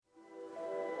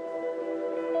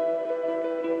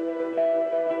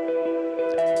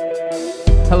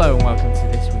Hello and welcome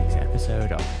to this week's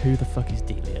episode of Who the Fuck is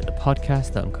Delia, the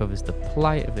podcast that uncovers the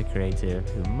plight of the creative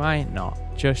who might not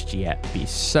just yet be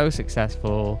so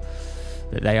successful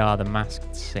that they are the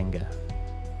Masked Singer.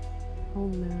 Oh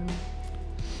no.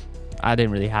 I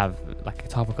didn't really have like a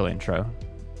topical intro.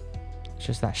 It's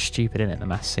just that stupid, innit, the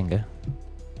Masked Singer.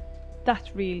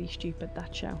 That's really stupid,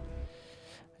 that show.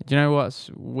 Do you know what's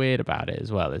weird about it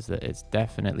as well is that it's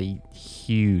definitely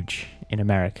huge in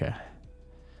America.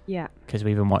 Yeah. Because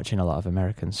we've been watching a lot of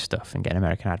American stuff and getting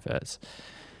American adverts.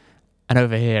 And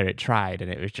over here it tried,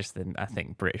 and it was just, I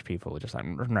think British people were just like,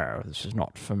 no, this is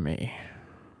not for me.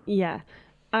 Yeah.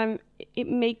 It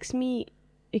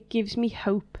gives me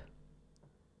hope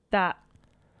that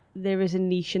there is a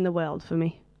niche in the world for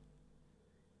me.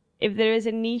 If there is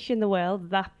a niche in the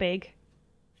world that big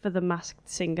for the Masked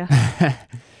Singer,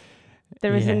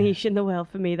 there is a niche in the world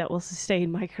for me that will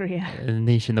sustain my career. A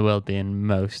niche in the world being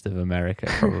most of America,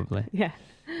 probably. Yeah.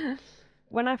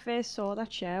 When I first saw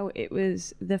that show, it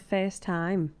was the first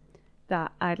time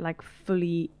that I'd like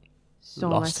fully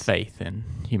lost faith in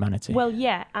humanity. Well,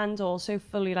 yeah, and also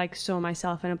fully like saw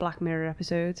myself in a Black Mirror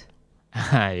episode.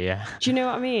 Yeah. Do you know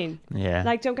what I mean? Yeah.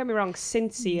 Like, don't get me wrong,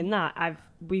 since seeing that,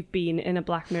 we've been in a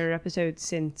Black Mirror episode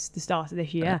since the start of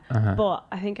this year. But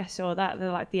I think I saw that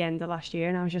at like the end of last year,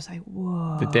 and I was just like,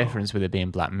 whoa. The difference with it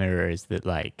being Black Mirror is that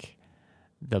like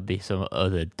there'll be some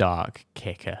other dark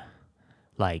kicker.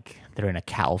 Like they're in a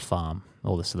cattle farm,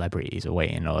 all the celebrities are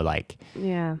waiting, or like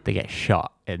they get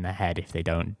shot in the head if they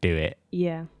don't do it.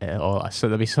 Yeah. Or so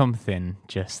there'll be something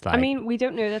just like. I mean, we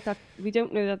don't know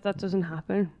that doesn't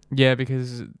happen. Yeah,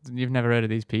 because you've never heard of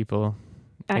these people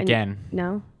again.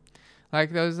 No.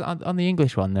 Like there was on the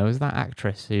English one, there was that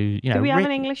actress who Do we have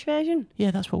an English version?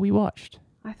 Yeah, that's what we watched.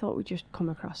 I thought we'd just come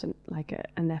across a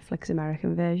Netflix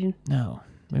American version. No.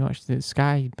 We watched the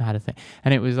Sky had a thing,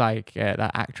 and it was like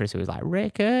that actress who was like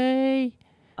Ricky.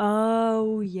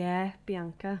 Oh yeah,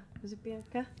 Bianca. Was it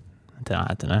Bianca?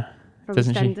 I don't know. From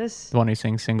Doesn't EastEnders? she? The one who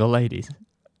sings "Single Ladies."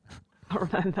 I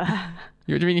remember. What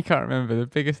do you mean you can't remember the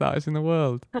biggest artist in the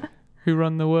world? Who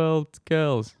run the world?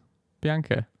 Girls,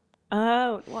 Bianca.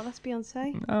 Oh, well, that's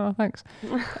Beyonce. Oh, thanks.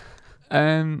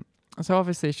 So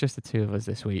obviously it's just the two of us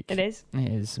this week. It is. It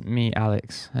is me,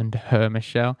 Alex, and her,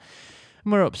 Michelle.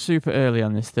 And we're up super early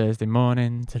on this Thursday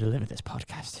morning to deliver this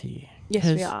podcast to you. Yes,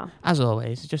 we are. As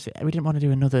always, we didn't want to do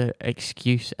another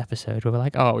excuse episode where we're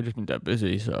like, oh, we've just been dead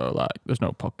busy, so like, there's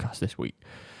no podcast this week.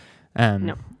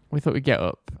 No. We thought we'd get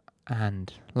up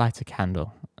and light a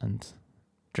candle and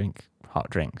drink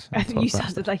hot drinks. I think you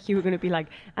sounded like you were going to be like,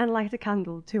 and light a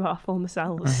candle to our former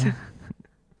selves.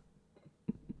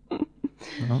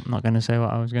 Well, I'm not going to say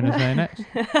what I was going to say next.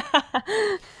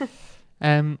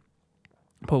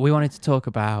 But we wanted to talk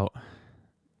about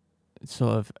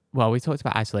we talked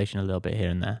about isolation a little bit here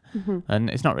and there. Mm-hmm.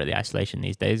 And it's not really isolation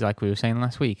these days, like we were saying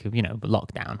last week,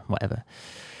 lockdown, whatever.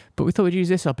 But we thought we'd use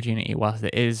this opportunity whilst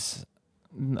it is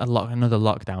another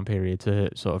lockdown period to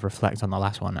sort of reflect on the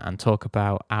last one and talk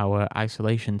about our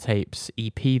Isolation Tapes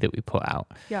EP that we put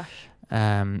out.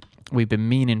 Gosh. We've been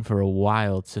meaning for a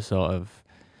while to sort of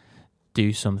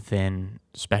do something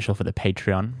special for the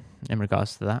Patreon in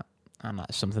regards to that. And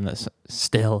that's something that's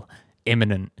still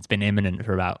imminent. It's been imminent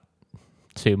for about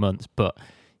 2 months, but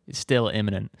it's still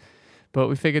imminent. But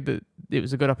we figured that it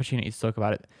was a good opportunity to talk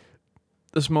about it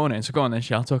this morning. So go on then,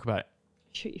 Shell, talk about it.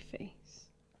 Shoot your face.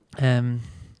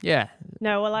 Yeah.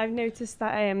 No, well, I've noticed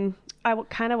that I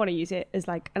kind of want to use it as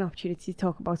like an opportunity to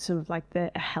talk about some of like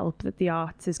the help that the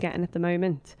arts is getting at the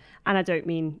moment. And I don't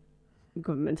mean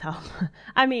government help.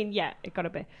 I mean, yeah, it got a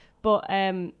bit. But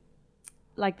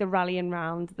like the rallying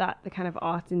round that the kind of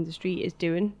art industry is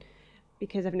doing,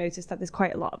 because I've noticed that there's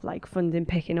quite a lot of like funding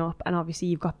picking up, and obviously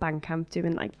you've got Bandcamp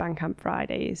doing like Bandcamp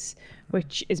Fridays,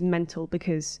 which is mental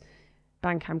because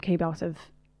Bandcamp came out of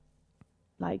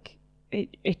like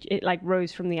it like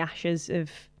rose from the ashes of,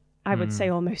 I would say,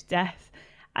 almost death,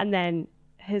 and then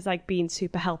has like been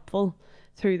super helpful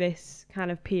through this kind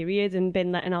of period and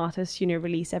been letting artists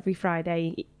release every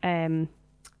Friday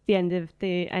the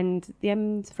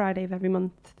end Friday of every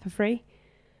month for free.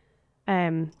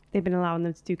 They've been allowing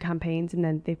them to do campaigns, and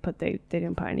then they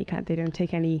don't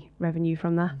take any revenue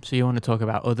from that. So you want to talk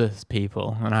about other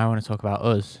people, and I want to talk about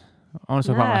us. I want to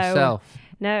talk about myself.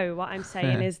 No, what I'm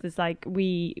saying is there's like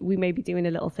we may be doing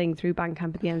a little thing through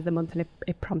Bandcamp at the end of the month, and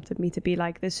it prompted me to be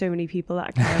like, there's so many people that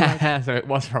are kind of like, so it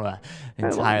was from an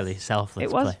entirely selfless place.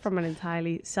 It was from an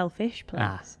entirely selfish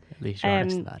place. At least you're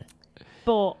honest about it.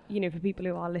 But, for people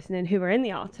who are listening, who are in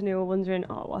the arts and who are wondering,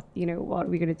 what are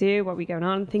we going to do? What are we going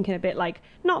on? Thinking a bit like,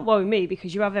 not woe me,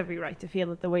 because you have every right to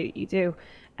feel it the way that you do.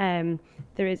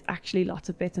 There is actually lots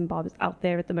of bits and bobs out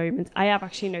there at the moment. I have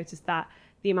actually noticed that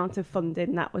the amount of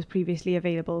funding that was previously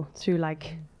available through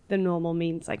like the normal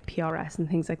means like PRS and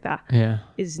things like that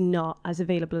is not as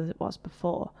available as it was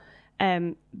before.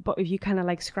 But if you kind of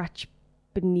like scratch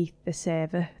beneath the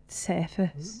surface,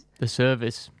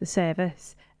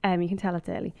 you can tell it's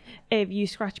early. If you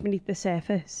scratch beneath the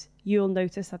surface, you'll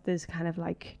notice that there's kind of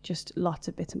like just lots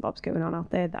of bits and bobs going on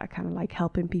out there that are kind of like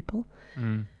helping people,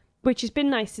 which has been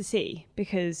nice to see,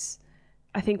 because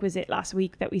I think was it last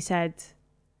week that we said,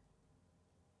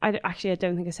 I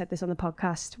don't think I said this on the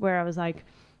podcast, where I was like,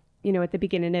 at the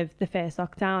beginning of the first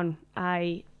lockdown,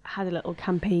 I had a little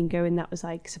campaign going that was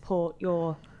like, support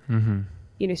your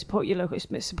support your local,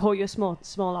 support your small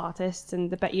artists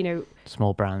and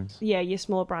small brands. Yeah, your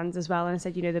small brands as well. And I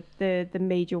said, the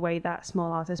major way that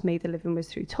small artists made their living was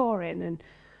through touring, and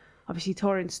obviously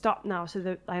touring stopped now.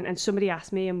 So and somebody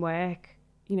asked me in work,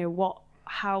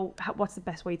 what's the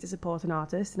best way to support an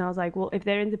artist? And I was like, well, if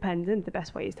they're independent, the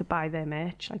best way is to buy their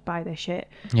merch, like buy their shit.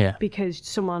 Yeah. Because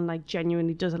someone like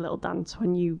genuinely does a little dance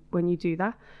when you do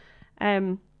that.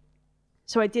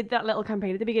 So I did that little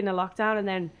campaign at the beginning of lockdown, and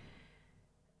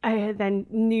then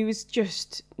news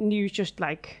just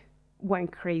like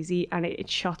went crazy, and it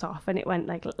shot off, and it went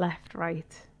like left,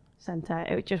 right, center.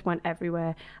 It just went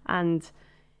everywhere, and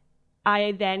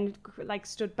I then like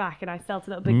stood back and I felt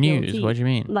a little bit guilty. What do you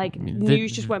mean? Like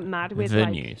news just went mad with the like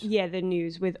news. Yeah, the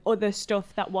news with other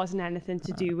stuff that wasn't anything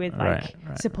to do with like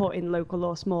supporting local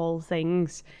or small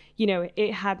things.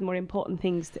 It had more important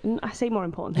things. I say more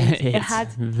important things. It had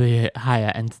the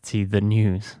higher entity, the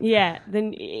news. Yeah,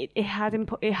 then it had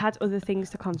other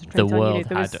things to concentrate on. The world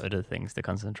had other things to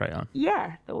concentrate on.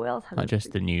 Yeah, the world had not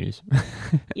just the news.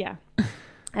 Yeah.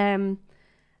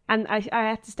 And I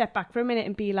had to step back for a minute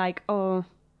and be like, oh,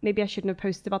 maybe I shouldn't have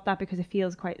posted about that, because it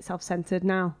feels quite self-centered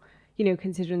now,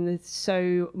 considering there's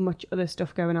so much other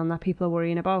stuff going on that people are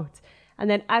worrying about. And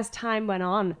then as time went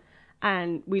on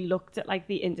and we looked at like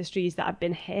the industries that have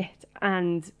been hit,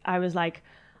 and I was like,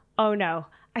 oh no,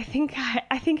 I think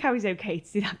I was okay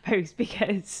to do that post,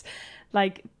 because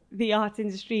like the art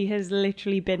industry has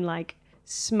literally been like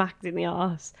smacked in the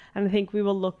arse, and I think we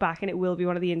will look back and it will be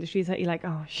one of the industries that you're like,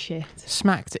 oh shit,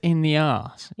 smacked in the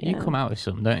arse. Yeah. You come out with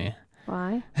some, don't you?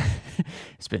 Why?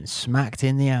 It's been smacked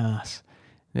in the arse.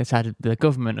 It's had the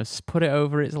government has put it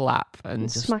over its lap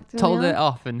and just told it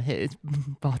off and hit its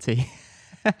body.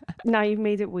 Now you've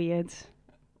made it weird.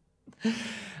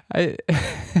 I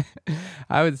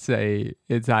would say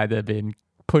it's either been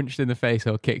punched in the face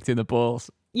or kicked in the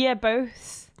balls. Yeah,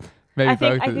 both. Maybe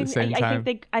both at the same time.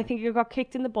 I think it got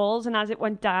kicked in the balls, and as it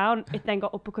went down, it then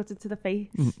got uppercutted to the face.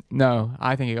 No,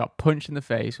 I think it got punched in the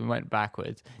face and went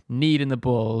backwards, kneed in the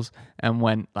balls and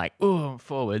went like,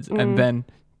 forwards, and then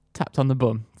tapped on the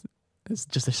bum. It's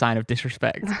just a sign of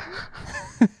disrespect.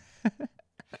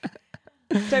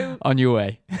 So on your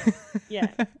way. Yeah.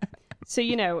 So,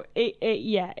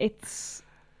 it's,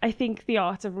 I think the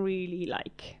art have really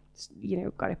like,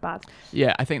 got it bad.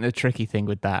 Yeah, I think the tricky thing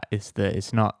with that is that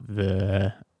it's not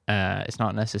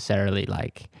necessarily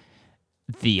like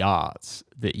the arts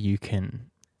that you can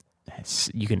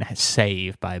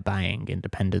save by buying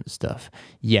independent stuff.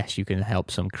 Yes, you can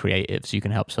help some creatives, you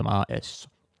can help some artists,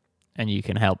 and you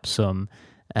can help some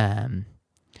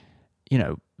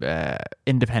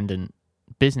independent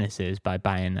businesses by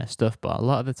buying their stuff, but a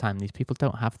lot of the time these people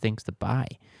don't have things to buy.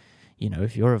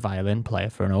 If you're a violin player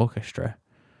for an orchestra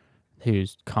who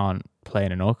can't play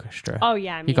in an orchestra,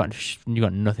 you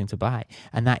got nothing to buy.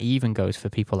 And that even goes for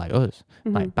people like us,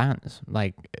 like bands.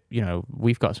 Like,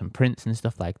 we've got some prints and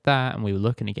stuff like that, and we were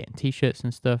looking at getting t-shirts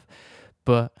and stuff,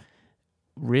 but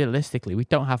realistically we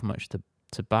don't have much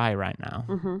to buy right now.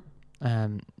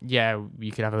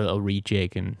 You could have a little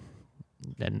rejig and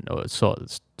then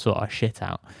sort our shit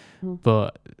out.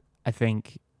 But I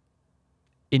think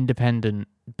independent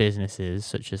businesses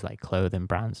such as like clothing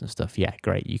brands and stuff, yeah,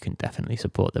 great, you can definitely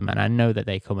support them, and I know that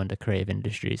they come under creative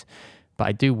industries, but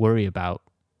I do worry about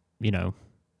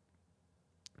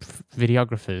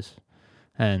videographers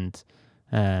and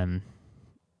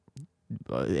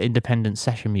independent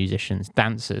session musicians,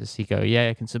 dancers. You go, yeah,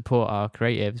 I can support our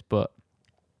creatives, but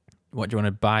what do you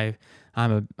want to buy?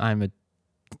 I'm a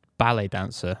ballet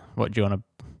dancer. What can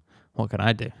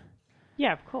I do?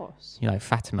 Yeah, of course. You like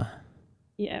Fatima?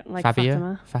 Yeah, like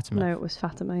Fatima. No, it was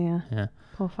Fatima. Yeah.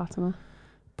 Poor Fatima.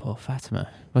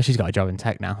 Well, she's got a job in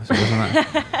tech now, so doesn't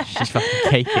matter. She's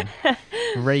fucking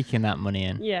raking that money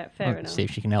in. Yeah, fair enough. See if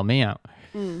she can help me out.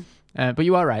 But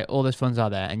you are right. All those funds are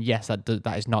there, and yes, that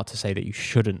is not to say that you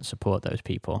shouldn't support those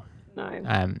people. No.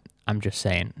 I'm just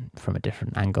saying from a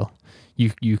different angle.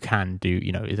 You can do,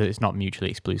 it's not mutually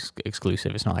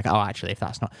exclusive. It's not like, oh, actually,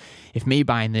 if me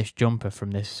buying this jumper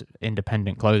from this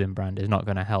independent clothing brand is not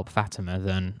going to help Fatima,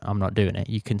 then I'm not doing it.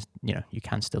 You can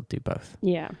still do both.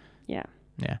 Yeah.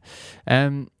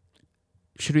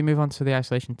 Should we move on to the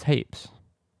isolation tapes?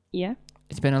 Yeah.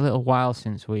 It's been a little while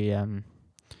since we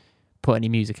put any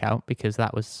music out, because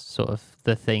that was sort of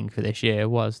the thing for this year,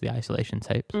 was the isolation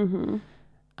tapes. Mm-hmm.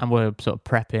 And we're sort of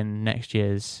prepping next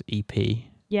year's EP.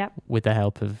 Yeah. With the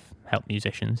help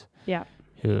musicians. Yeah.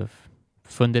 Who have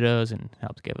funded us and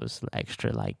helped give us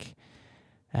extra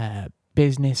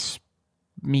business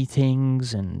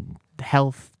meetings and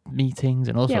health meetings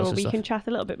and all sorts of stuff. Yeah, we can chat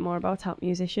a little bit more about help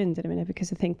musicians in a minute,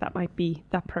 because I think that might be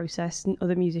that process, and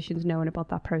other musicians knowing about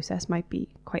that process might be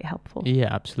quite helpful.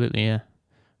 Yeah, absolutely, yeah.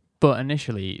 But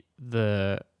initially,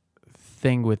 the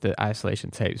thing with the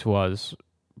isolation tapes was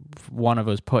one of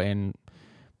us putting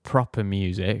proper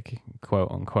music,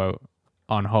 quote unquote,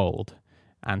 on hold,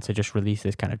 and to just release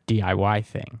this kind of DIY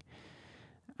thing.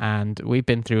 And we've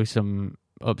been through some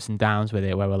ups and downs with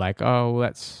it, where we're like, oh,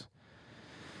 let's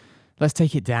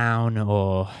take it down,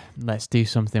 or let's do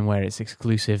something where it's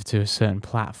exclusive to a certain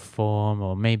platform,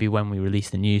 or maybe when we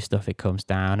release the new stuff it comes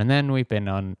down. And then we've been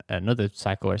on another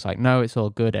cycle where it's like, no, it's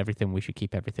all good, we should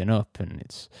keep everything up, and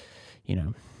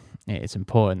it's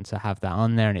important to have that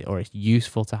on there, or it's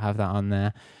useful to have that on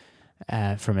there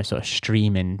from a sort of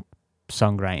streaming,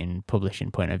 songwriting, publishing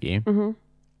point of view. Mm-hmm.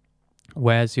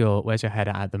 Where's your head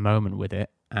at the moment with it?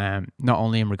 Not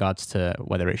only in regards to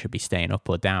whether it should be staying up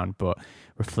or down, but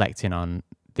reflecting on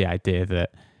the idea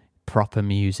that proper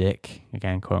music,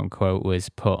 again, quote unquote, was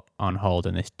put on hold,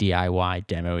 and this DIY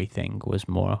demo-y thing was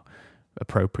more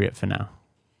appropriate for now.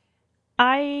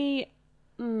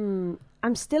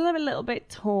 I'm still a little bit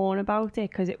torn about it,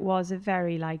 because it was a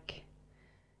very,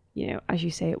 as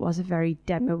you say, it was a very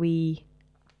demo-y,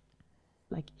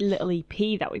 little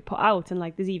EP that we put out, and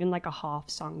there's even a half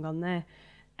song on there.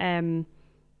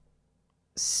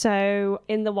 So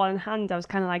in the one hand, I was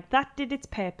kind of like, that did its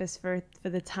purpose for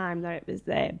the time that it was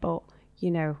there, but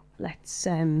let's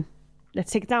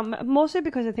take it down. More so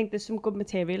because I think there's some good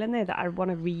material in there that I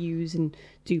want to reuse and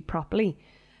do properly,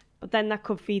 but then that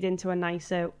could feed into a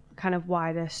nicer kind of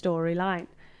wider storyline.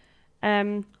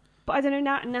 But I don't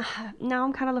know, now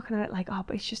I'm kind of looking at it like, oh,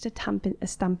 but it's just a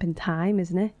stamp in time,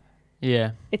 isn't it?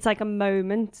 Yeah. It's like a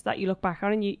moment that you look back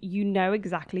on, and you know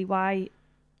exactly why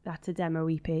that's a demo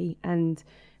EP, and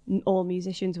all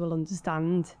musicians will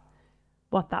understand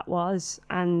what that was.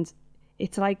 And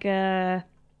it's like it's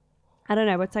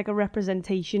like a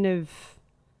representation of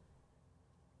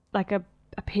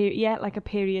a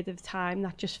period of time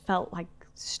that just felt like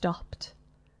stopped.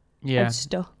 Yeah. And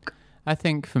stuck. I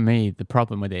think for me, the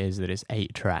problem with it is that it's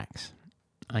 8 tracks,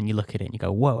 and you look at it and you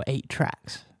go, whoa, 8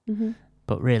 tracks. Mm-hmm.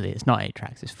 But really, it's not 8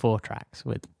 tracks, it's 4 tracks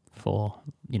with 4,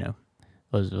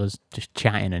 was just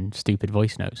chatting and stupid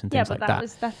voice notes and things like that. Yeah,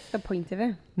 but that's the point of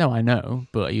it. No, I know,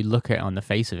 but you look at it on the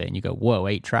face of it and you go, whoa,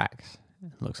 8 tracks.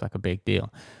 It looks like a big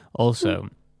deal. Also,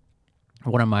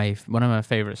 one of my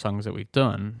favourite songs that we've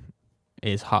done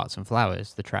is Hearts and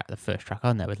Flowers, the first track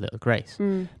on there with Little Grace.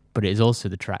 But it is also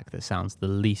the track that sounds the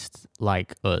least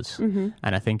like us. Mm-hmm.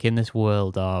 And I think in this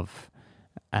world of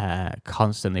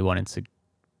constantly wanting to,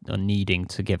 or needing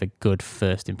to give a good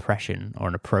first impression, or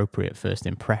an appropriate first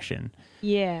impression,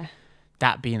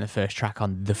 that being the first track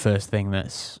on the first thing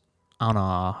that's on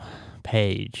our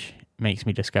page makes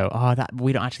me just go, oh, that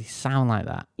we don't actually sound like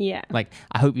that. Yeah.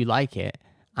 I hope you like it,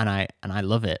 and I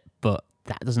love it, but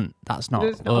that's not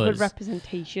There's us. not a good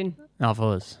representation Of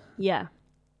us. Yeah.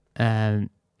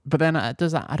 But then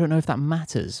does that? I don't know if that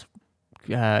matters.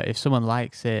 If someone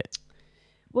likes it,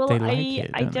 well, they like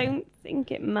it. I don't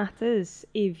think it matters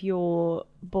if you're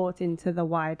bought into the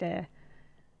wider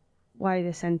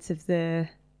sense of the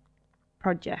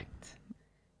project,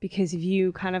 because if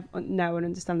you kind of know and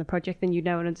understand the project, then you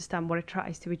know and understand what it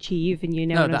tries to achieve, and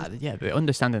but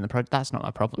understanding the project, that's not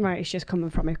my problem. Right, it's just coming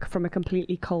from a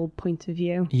completely cold point of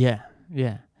view. Yeah.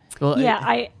 Well,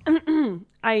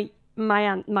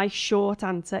 my short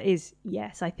answer is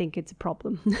yes, I think it's a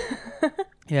problem.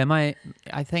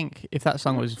 I think if that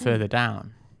song was further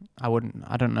down, I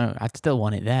don't know, I'd still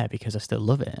want it there, because I still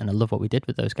love it, and I love what we did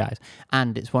with those guys.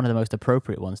 And it's one of the most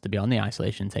appropriate ones to be on the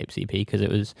Isolation Tapes EP, because it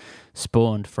was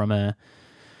spawned from a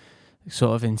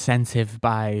sort of incentive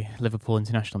by Liverpool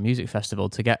International Music Festival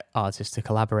to get artists to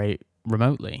collaborate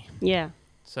remotely. Yeah.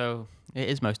 So it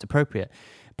is most appropriate.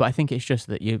 But I think it's just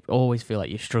that you always feel like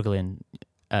you're struggling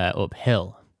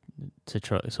uphill to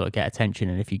try sort of get attention.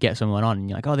 And if you get someone on and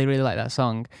you're like, oh, they really like that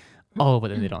song, oh, but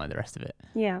then they don't like the rest of it.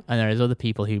 Yeah. And there is other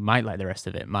people who might like the rest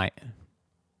of it, might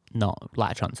not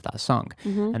latch onto that song.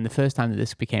 Mm-hmm. And the first time that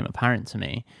this became apparent to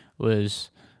me was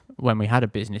when we had a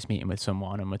business meeting with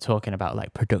someone and we're talking about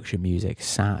like production music,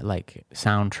 like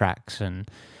soundtracks and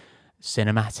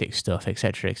cinematic stuff,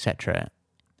 etc.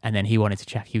 And then he wanted to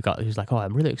check. He was like, "Oh,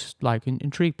 I'm really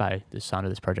intrigued by the sound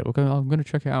of this project. I'm going to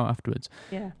check it out afterwards."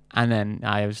 Yeah. And then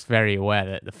I was very aware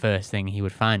that the first thing he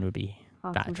would find would be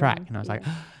that track, and I was like,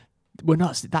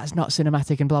 "That's not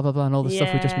cinematic and blah blah blah and all the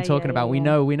stuff we've just been talking about. We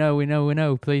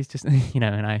know. Please just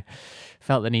And I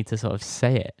felt the need to sort of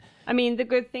say it. I mean, the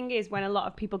good thing is when a lot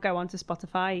of people go onto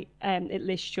Spotify, it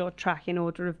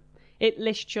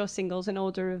lists your singles in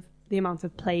order of the amount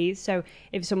of plays. So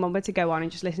if someone were to go on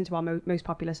and just listen to our most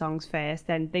popular songs first,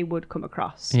 then they would come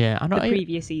across the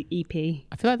previous EP.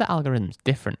 I feel like the algorithm's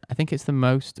different. I think it's the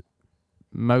most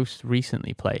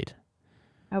recently played.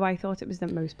 Oh, I thought it was the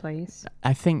most plays.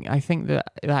 I think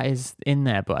that is in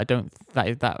there, but I don't.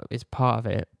 That is part of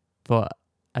it. But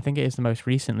I think it is the most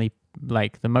recently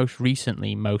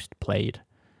most played.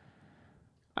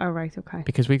 Oh, right, okay.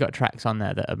 Because we got tracks on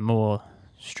there that are more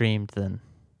streamed than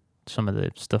some of the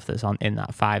stuff that's in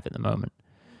that 5 at the moment.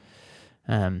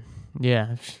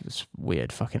 It's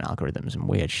weird fucking algorithms and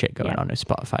weird shit going on with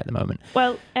Spotify at the moment.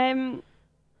 Well,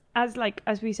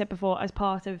 as we said before, as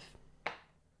part of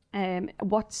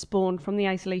what spawned from the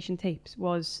isolation tapes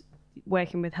was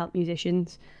working with Help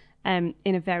Musicians in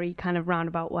a very kind of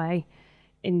roundabout way,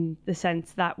 in the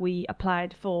sense that we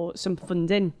applied for some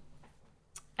funding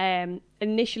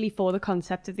initially for the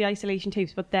concept of the isolation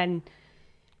tapes, but then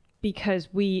because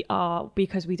we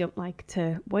don't like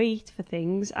to wait for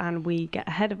things and we get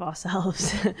ahead of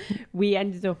ourselves, we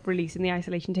ended up releasing the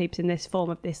isolation tapes in this form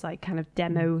of this like kind of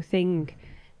demo thing,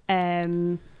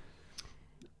 in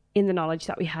the knowledge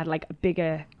that we had like a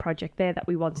bigger project there that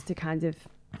we wanted to kind of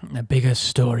a bigger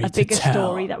story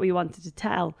story that we wanted to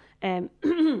tell.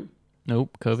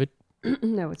 Nope, COVID.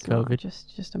 No, it's COVID. Not.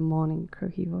 Just a morning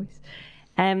croaky voice.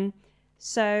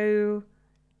 So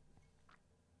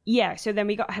then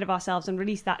we got ahead of ourselves and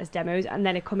released that as demos, and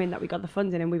then it come in that we got the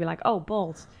funding and we were like, oh,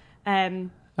 balls.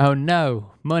 Oh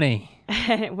no, money.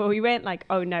 Well, we weren't like,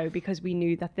 oh no, because we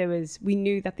knew that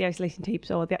the isolation tapes,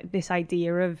 or this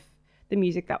idea of the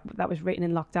music that was written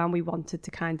in lockdown, we wanted to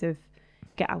kind of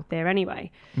get out there anyway.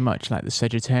 Much like the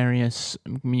Sagittarius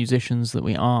musicians that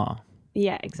we are.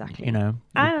 Yeah, exactly. And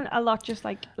a lot just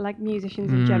like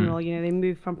musicians in general, they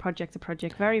move from project to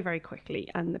project very, very quickly,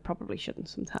 and they probably shouldn't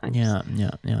sometimes. Yeah.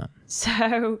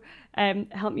 So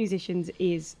Help Musicians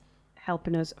is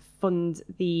helping us fund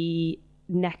the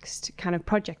next kind of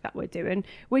project that we're doing,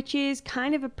 which is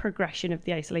kind of a progression of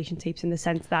the isolation tapes, in the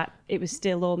sense that it was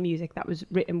still all music that was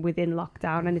written within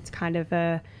lockdown, and it's kind of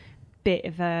a bit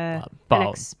of an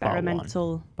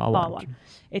experimental bar one.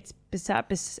 It's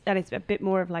and it's a bit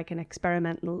more of like an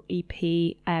experimental EP.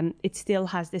 It still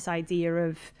has this idea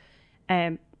of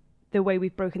the way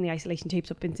we've broken the isolation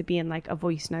tapes up into being like a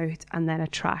voice note and then a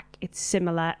track. It's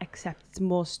similar, except it's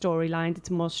more storylined, it's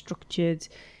more structured.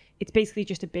 It's basically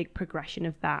just a big progression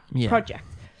of that project.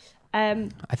 I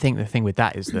think the thing with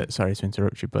that is that, sorry to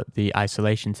interrupt you, but the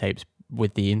isolation tapes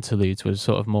with the interludes was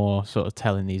sort of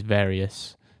telling these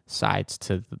various sides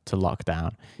to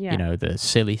lockdown. The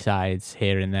silly sides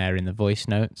here and there in the voice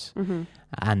notes,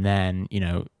 and then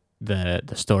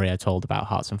the story I told about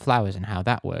Hearts and Flowers and how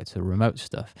that works, the remote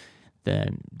stuff.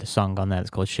 The song on there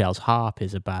that's called Shell's Harp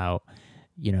is about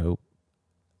the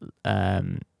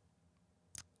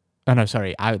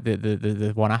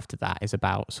one after that is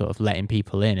about sort of letting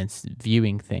people in and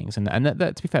viewing things, and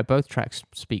that, to be fair, both tracks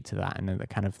speak to that, and the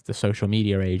kind of the social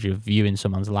media age of viewing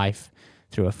someone's life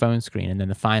through a phone screen, and then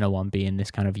the final one being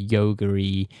this kind of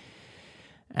yoga-y,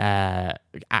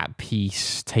 at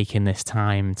peace, taking this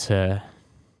time to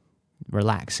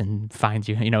relax and find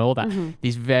all that,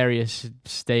 these various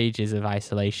stages of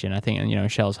isolation. I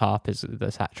think, Shell's Harp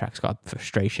that track's got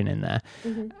frustration in there,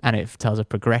 and it tells a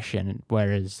progression,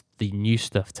 whereas the new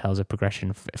stuff tells a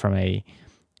progression from a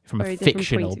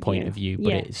fictional point of view,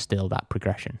 but it's still that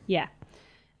progression. Yeah.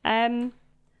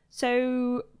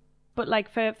 But like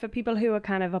for people who are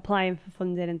kind of applying for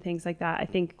funding and things like that, I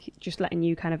think just letting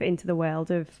you kind of into the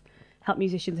world of Help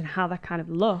Musicians and how that kind of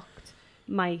looked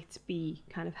might be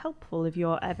kind of helpful if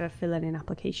you're ever filling in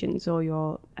applications or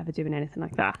you're ever doing anything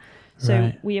like that.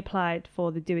 So we applied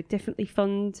for the Do It Differently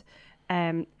fund,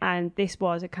 and this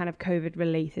was a kind of COVID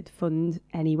related fund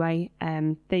anyway.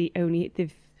 The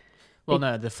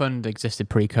fund existed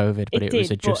pre-COVID, but it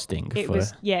was adjusting. It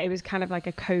was kind of like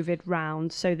a COVID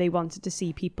round. So they wanted to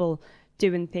see people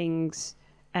doing things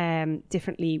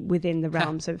differently within the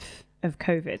realms of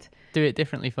COVID. Do it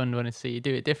differently, fund want to see you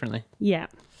do it differently. Yeah.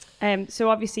 So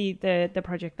obviously the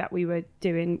project that we were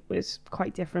doing was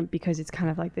quite different because it's kind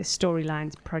of like this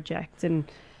storylines project and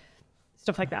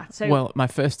stuff like that. So well, my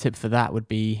first tip for that would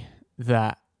be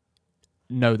that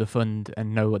know the fund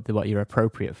and know what you're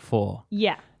appropriate for.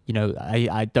 yeah, You know,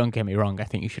 I don't get me wrong. I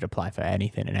think you should apply for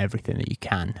anything and everything that you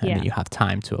can and Yeah. that you have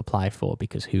time to apply for,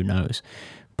 because who knows.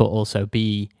 But also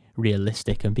be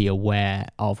realistic and be aware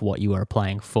of what you are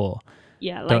applying for.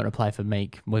 yeah, like Don't apply for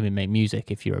women make music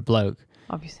if you're a bloke.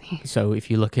 obviously. So if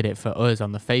you look at it for us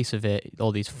on the face of it,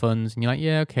 all these funds, and you're like,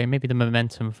 yeah, okay, maybe the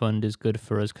momentum fund is good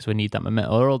for us because we need that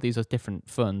momentum, or all these are different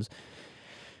funds.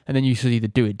 And then you should either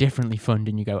do it differently fund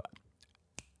and you go,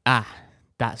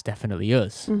 that's definitely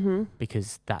us,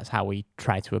 because that's how we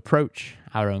try to approach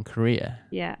our own career.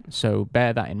 Yeah. So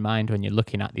bear that in mind when you're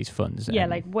looking at these funds. Yeah,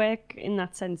 and like work in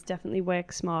that sense, definitely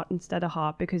work smart instead of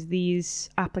hard, because these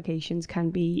applications can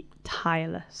be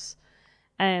tireless.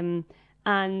 And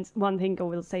one thing I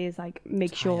will say is like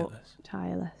make sure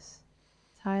tireless,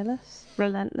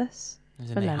 relentless.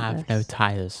 As in they have no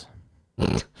tires.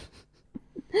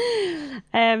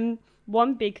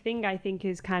 One big thing I think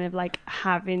is kind of like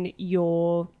having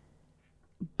your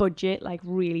budget like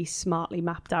really smartly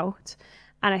mapped out.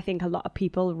 And I think a lot of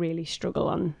people really struggle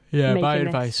on making my this.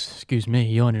 advice, excuse me,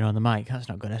 yawning on the mic, that's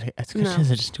not good. It's No.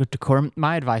 just good decorum.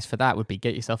 My advice for that would be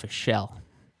get yourself a shell.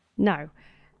 No.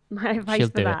 My advice She'll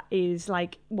for do that is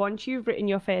like once you've written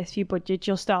your first few budgets,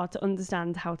 you'll start to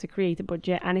understand how to create a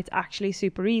budget, and it's actually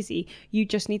super easy. You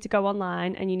just need to go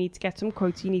online and you need to get some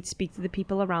quotes. You need to speak to the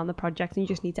people around the project, and you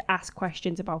just need to ask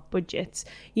questions about budgets.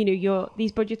 You know,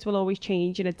 these budgets will always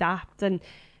change and adapt, and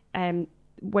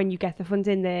when you get the funds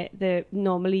in there,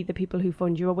 normally the people who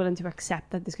fund you are willing to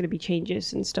accept that there's going to be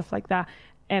changes and stuff like that.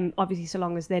 Obviously, so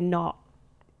long as they're not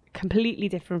completely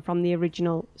different from the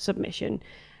original submission.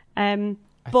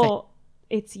 But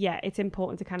it's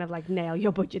important to kind of like nail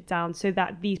your budget down so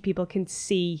that these people can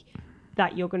see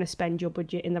that you're going to spend your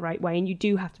budget in the right way, and you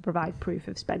do have to provide proof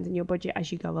of spending your budget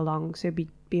as you go along. So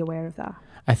be aware of that.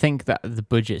 I think that the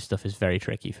budget stuff is very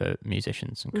tricky for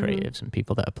musicians and creatives and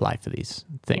people that apply for these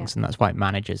things, and that's why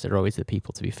managers are always the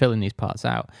people to be filling these parts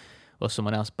out, or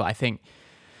someone else. But I think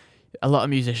a lot of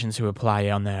musicians who apply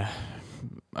on their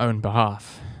own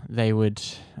behalf, they would,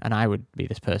 and I would be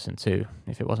this person too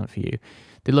if it wasn't for you,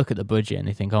 they look at the budget and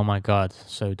they think, oh my god,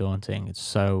 so daunting, it's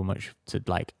so much to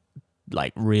like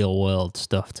real world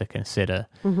stuff to consider.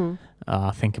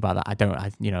 Think about that.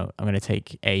 I'm going to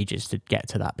take ages to get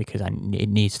to that because it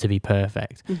needs to be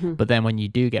perfect. But then when you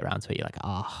do get around to it, you're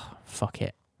like, fuck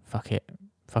it,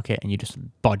 and you just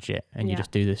bodge it, and you just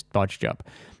do this bodge job.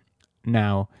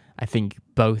 Now, I think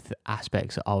both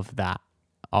aspects of that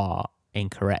are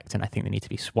incorrect, and I think they need to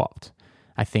be swapped.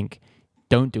 I think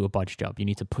don't do a bodge job. You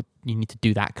need to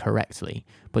do that correctly,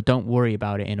 but don't worry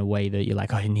about it in a way that you're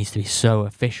like, it needs to be so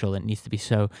official. It needs to be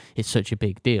it's such a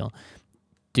big deal.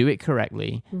 Do it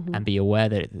correctly and be aware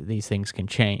that these things can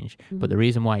change. But the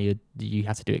reason why you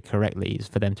have to do it correctly is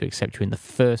for them to accept you in the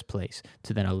first place,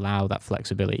 to then allow that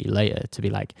flexibility later to be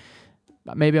like,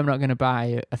 maybe I'm not going to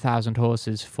buy 1,000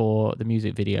 horses for the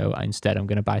music video. Instead, I'm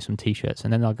going to buy some t-shirts,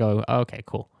 and then I'll go, okay,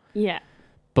 cool. Yeah.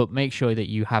 But make sure that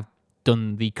you have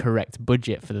done the correct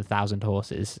budget for the 1,000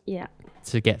 horses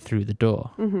to get through the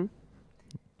door.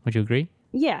 Would you agree?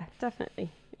 Yeah,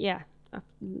 definitely. Yeah.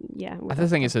 I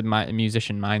think it's a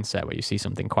musician mindset where you see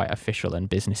something quite official and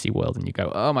businessy world and you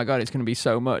go, oh my god, it's going to be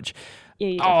so much.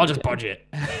 I'll just budget.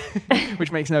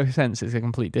 Which makes no sense. It's a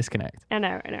complete disconnect. I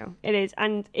know it is.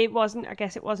 And it wasn't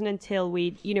until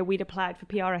we'd applied for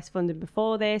PRS funding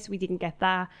before this, we didn't get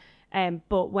that.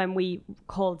 But when we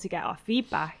called to get our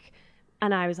feedback,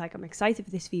 and I was like, I'm excited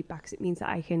for this feedback because it means that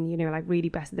I can, really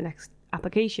best the next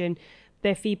application.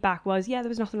 Their feedback was, there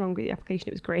was nothing wrong with the application.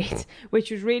 It was great, which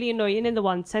was really annoying in the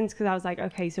one sense because I was like,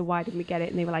 okay, so why didn't we get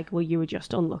it? And they were like, well, you were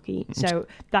just unlucky. So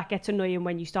that gets annoying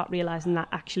when you start realizing that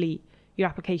actually your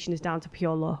application is down to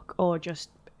pure luck or just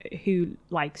who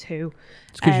likes who.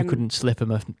 It's because you couldn't slip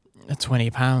them a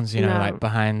 £20, like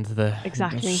behind the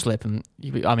exactly slip them.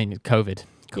 COVID.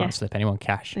 Can't slip anyone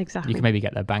cash. Exactly. You can maybe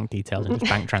get their bank details and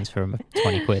just bank transfer them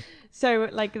 20 quid. So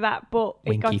like that, but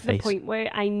it got to the face. point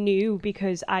where I knew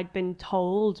because I'd been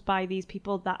told by these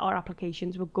people that our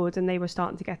applications were good and they were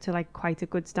starting to get to like quite a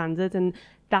good standard, and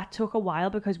that took a while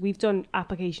because we've done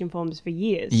application forms for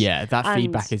years. Yeah, that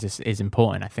feedback is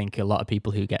important. I think a lot of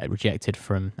people who get rejected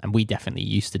from, and we definitely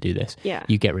used to do this,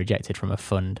 you get rejected from a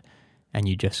fund and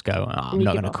you just go, I'm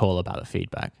not going to call about the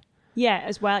feedback. Yeah,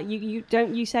 as well.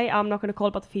 You say I'm not going to call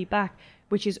about the feedback,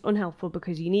 which is unhelpful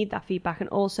because you need that feedback, and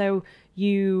also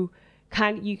you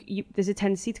there's a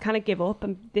tendency to kind of give up,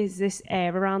 and there's this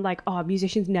air around like, oh,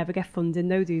 musicians never get funding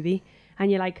though, do they? And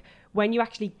you're like, when you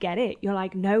actually get it, you're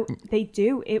like, no, they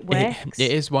do. It works.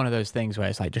 It is one of those things where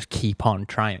it's like, just keep on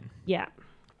trying. Yeah.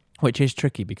 Which is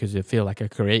tricky because I feel like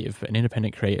an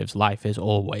independent creative's life is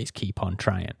always keep on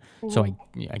trying. So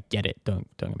I get it. Don't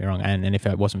get me wrong. And if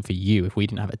it wasn't for you, if we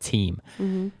didn't have a team,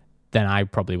 then I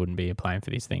probably wouldn't be applying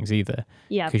for these things either.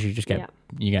 Yeah. Because you just get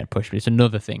pushed. But it's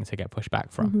another thing to get pushed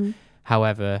back from.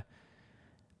 However,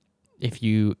 if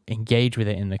you engage with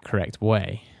it in the correct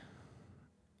way,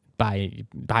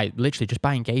 by literally just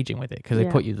by engaging with it, because they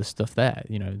put you the stuff there,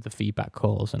 the feedback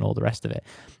calls and all the rest of it,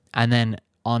 and then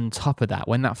on top of that,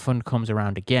 when that fund comes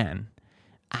around again,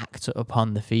 act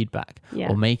upon the feedback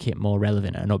or make it more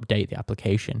relevant and update the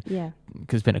application. Yeah, because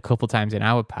there's been a couple times in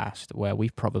our past where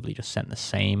we've probably just sent the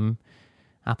same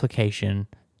application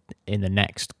in the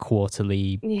next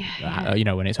quarterly,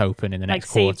 when it's open in the next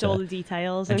quarter. Like saved all the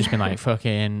details. And just been like,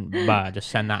 fucking, just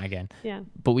send that again. Yeah.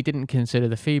 But we didn't consider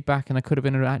the feedback, and there could have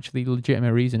been an actually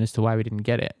legitimate reason as to why we didn't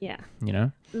get it. Yeah.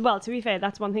 Well, to be fair,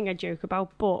 that's one thing I joke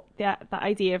about, but that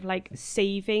idea of like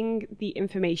saving the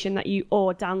information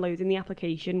or downloading the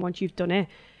application once you've done it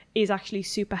is actually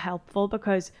super helpful,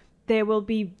 because there will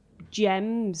be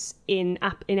gems in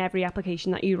every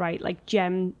application that you write, like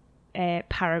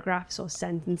paragraphs or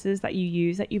sentences that you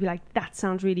use that you'd be like, that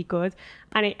sounds really good,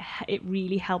 and it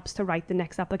really helps to write the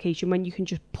next application when you can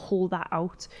just pull that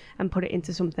out and put it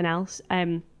into something else.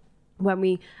 When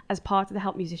we, as part of the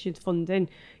Help Musicians funding,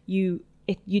 you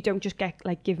don't just get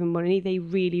like given money. They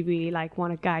really, really like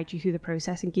want to guide you through the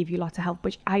process and give you lots of help,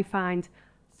 which I find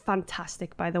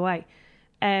fantastic, by the way.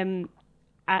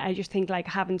 I just think like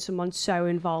having someone so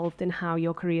involved in how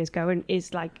your career is going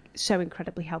is like so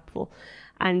incredibly helpful.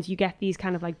 And you get these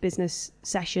kind of like business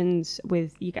sessions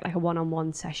you get like a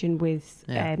one-on-one session with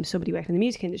somebody working in the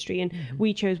music industry. And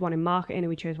we chose one in marketing and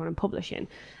we chose one in publishing.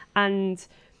 And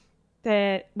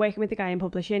they're working with the guy in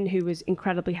publishing who was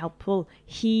incredibly helpful.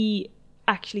 He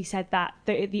actually said that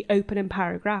the opening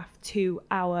paragraph to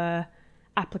our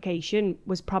application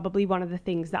was probably one of the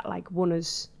things that like won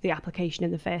us the application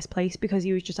in the first place, because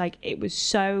he was just like,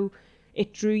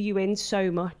 it drew you in so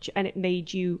much and it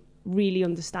made you really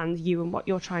understand you and what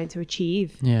you're trying to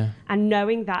achieve. Yeah. And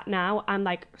knowing that now, I'm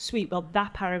like, sweet, well,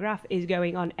 that paragraph is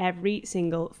going on every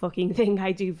single fucking thing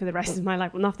I do for the rest of my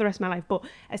life. Well, not for the rest of my life, but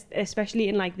especially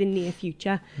in like the near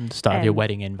future. The start of your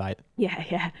wedding invite.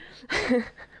 Yeah.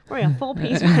 We're a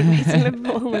 4-piece band in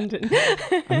Liverpool, London.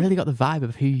 I really got the vibe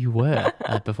of who you were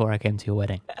before I came to your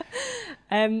wedding.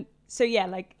 So yeah,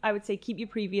 like I would say, keep your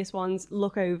previous ones,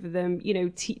 look over them,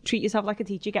 treat yourself like a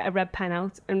teacher, get a red pen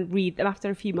out and read them after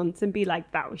a few months and be like,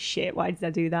 that was shit, why did I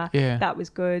do that? Yeah. That was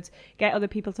good. Get other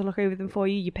people to look over them for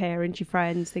you, your parents, your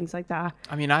friends, things like that.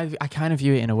 I mean, I kind of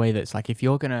view it in a way that's like, if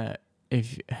you're gonna,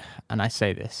 and I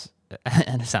say this,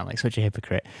 and I sound like such a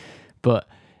hypocrite, but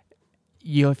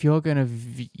if you're gonna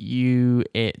view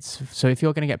it, so if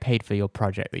you're gonna get paid for your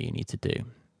project that you need to do,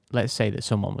 let's say that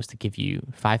someone was to give you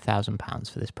 £5,000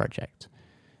 for this project,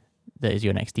 that is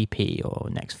your next EP or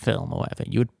next film or whatever,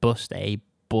 you would bust a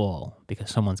ball because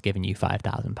someone's giving you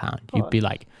 £5,000. You'd be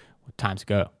like, well, time to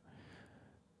go.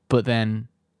 But then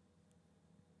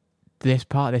this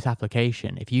part of this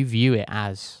application, if you view it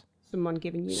as someone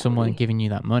giving you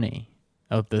that money,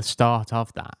 of the start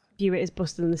of that, view it as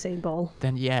busting the same ball,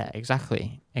 then yeah,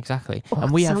 exactly. Oh,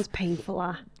 and sounds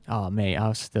painful. Oh mate,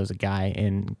 there was a guy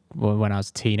when I was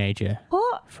a teenager.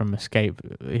 What? From Escape,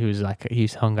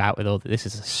 he's hung out with all. This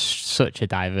is such a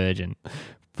divergent,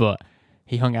 but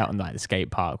he hung out in like the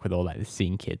skate park with all like the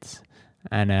scene kids,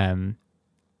 and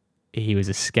he was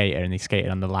a skater and he skated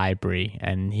on the library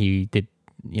and he did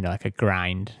like a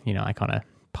grind, like on a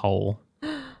pole,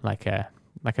 like a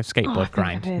skateboard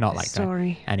grind, not like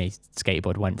that. And his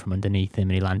skateboard went from underneath him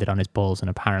and he landed on his balls and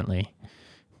apparently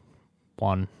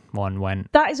one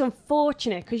went. That is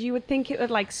unfortunate because you would think it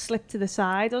would like slip to the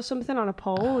side or something on a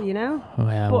pole,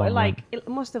 but it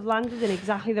must have landed in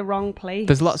exactly the wrong place.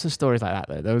 There's lots of stories like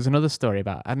that though. There was another story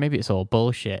about, maybe it's all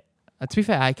bullshit. To be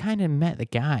fair, I kind of met the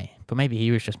guy, but maybe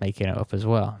he was just making it up as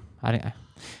well. I don't know.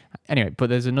 Anyway, but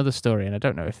there's another story, and I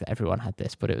don't know if everyone had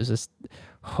this, but it was just,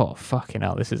 oh, fucking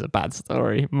hell, this is a bad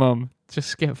story. Mum, just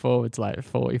skip forward to like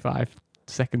 45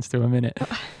 seconds to a minute.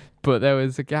 But there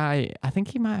was a guy, I think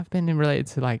he might have been related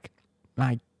to like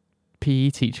my PE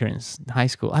teacher in high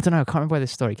school. I don't know, I can't remember where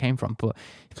this story came from, but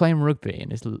he's playing rugby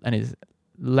and his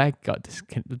leg got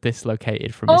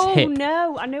dislocated from his hip. Oh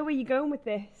no, I know where you're going with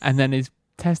this. And then his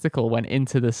testicle went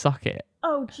into the socket.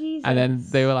 Oh Jesus. And then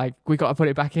they were like, we got to put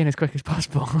it back in as quick as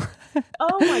possible.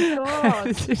 Oh my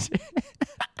God.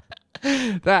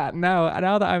 that now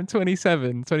that I'm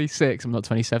 27, 26, I'm not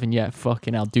 27 yet.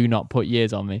 Fucking hell, do not put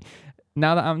years on me.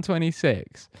 Now that I'm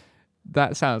 26,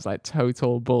 that sounds like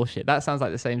total bullshit. That sounds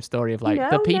like the same story of like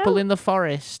the people in the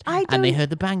forest and they heard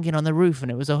the banging on the roof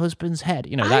and it was a husband's head.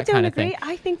 You know, that kind of thing.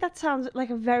 I think that sounds like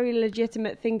a very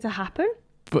legitimate thing to happen.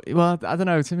 But, well, I don't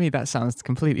know. To me, that sounds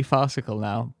completely farcical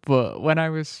now. But when I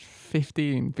was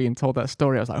 15 being told that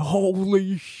story, I was like,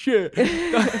 holy shit.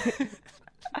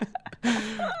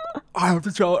 I have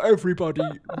to tell everybody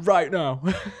right now.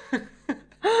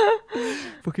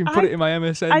 Fucking put it in my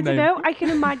MSN name. I don't know. I can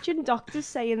imagine doctors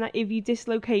saying that if you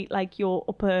dislocate like your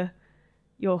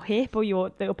hip or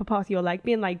the upper part of your leg,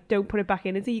 being like, don't put it back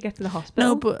in until you get to the hospital.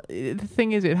 No, but the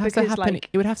thing is, it has to happen.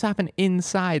 It would have to happen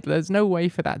inside. There's no way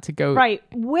for that to go. Right.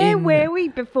 Where were we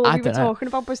before we were talking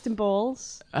about busting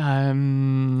balls? Oh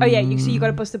yeah. So you got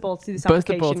to bust a ball to do this application. Bust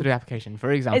a ball to do the application.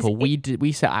 For example,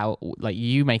 we set out like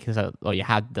you make us out, or you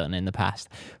had done in the past.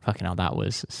 Fucking hell, that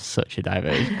was such a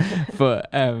diversion. But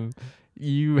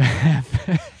you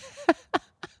have.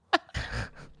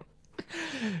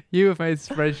 You have made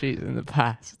spreadsheets in the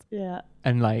past,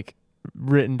 and like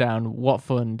written down what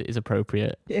fund is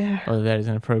appropriate, or there is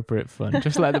an appropriate fund.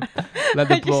 Just let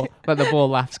the ball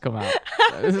laughs come out.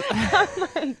 I'm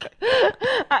like,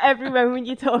 at every moment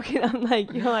you're talking,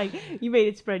 you're like, you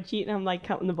made a spreadsheet, and I'm like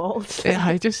counting the balls.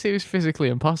 It just seems physically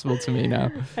impossible to me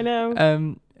now. I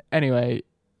know. Anyway.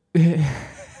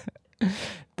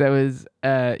 There was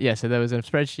so there was a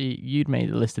spreadsheet. You'd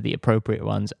made a list of the appropriate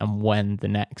ones and when the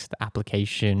next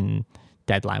application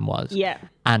deadline was. Yeah.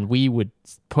 And we would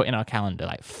put in our calendar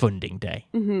like funding day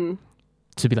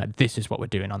to be like, this is what we're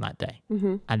doing on that day,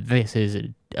 and this is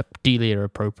a Delia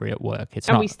appropriate work. It's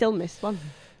and not. We still missed one.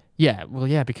 Yeah, well,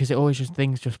 yeah, because it always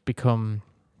things become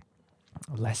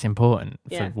less important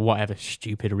for whatever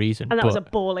stupid reason. And that was a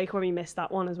ball ache when we missed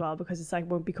that one as well, because it's like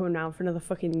won't be coming around for another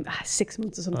fucking 6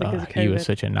 months or something because of COVID. You were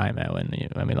such a nightmare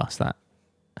when we lost that.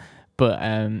 But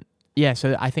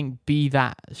so I think be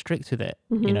that strict with it,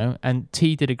 you know. And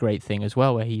T did a great thing as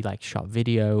well, where he like shot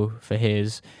video for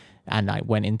his, and like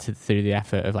went through the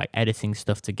effort of like editing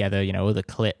stuff together, you know, other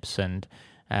clips and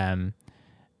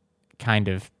kind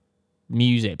of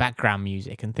music, background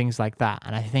music and things like that.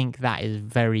 And I think that is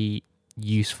very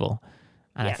useful,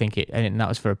 and I think and that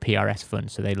was for a PRS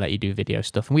fund, so they let you do video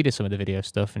stuff, and we did some of the video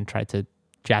stuff and tried to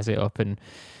jazz it up, and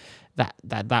that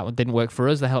one didn't work for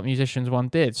us. The Help Musicians one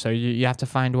did, so you have to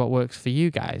find what works for you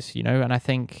guys, you know. And I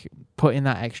think putting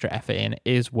that extra effort in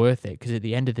is worth it, because at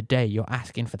the end of the day you're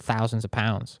asking for thousands of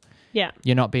pounds.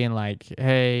 You're not being like,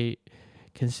 hey,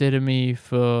 consider me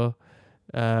for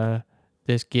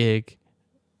this gig,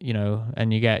 you know,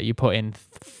 and you put in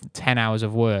 10 hours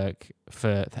of work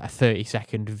for a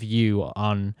 30-second view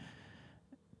on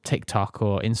TikTok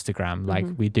or Instagram, like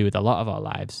we do with a lot of our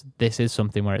lives. This is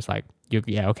something where it's like,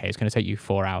 it's going to take you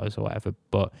 4 hours or whatever,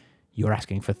 but you're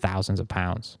asking for thousands of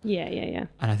pounds. Yeah.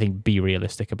 And I think be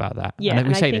realistic about that. Yeah, and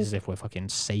we say this as if we're fucking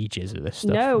sages at this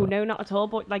stuff. No, not at all.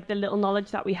 But like the little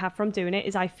knowledge that we have from doing it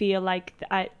is, I feel like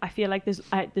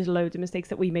there's loads of mistakes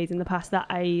that we made in the past that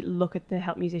I look at the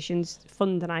Help Musicians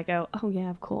Fund and I go, oh yeah,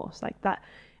 of course, like that.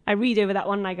 I read over that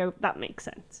one and I go, that makes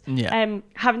sense. Yeah.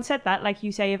 Having said that, like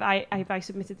you say, if I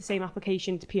submitted the same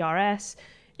application to PRS,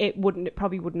 it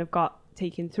probably wouldn't have got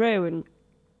taken through and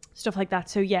stuff like that.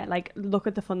 So yeah, like look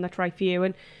at the fund that's right for you,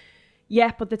 and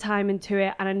put the time into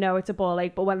it. And I know it's a ball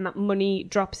ache, but when that money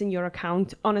drops in your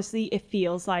account, honestly, it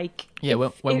feels like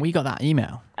when we got that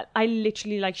email, I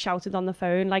literally like shouted on the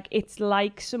phone. Like it's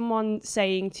like someone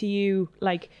saying to you,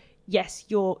 like, yes,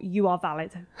 you are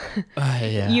valid.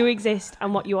 You exist,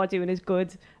 and what you are doing is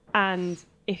good, and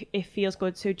it feels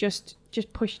good. So just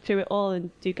push through it all and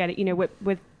do get it. You know,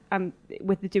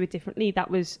 with the Do It Differently,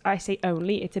 that was, I say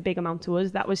only, it's a big amount to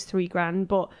us. That was $3,000,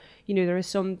 but you know, there are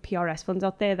some PRS funds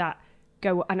out there that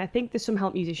go, and I think there's some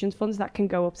Help Musicians funds that can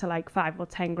go up to like 5 or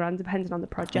 10 grand depending on the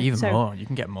project. Even more, you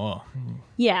can get more.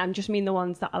 Yeah, and just mean the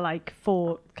ones that are like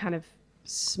for kind of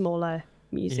smaller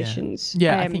musicians.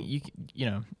 I think you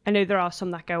know, I know there are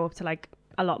some that go up to like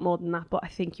a lot more than that, but I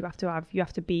think you have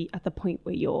to be at the point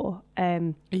where you're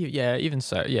even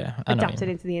so, adapted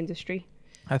into the industry.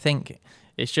 I think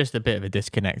it's just a bit of a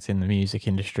disconnect in the music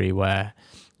industry where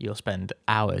you'll spend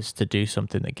hours to do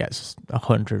something that gets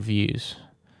 100 views.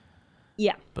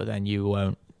 Yeah. But then you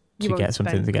won't get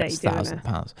something that gets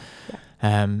 £1,000.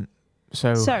 Yeah.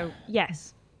 So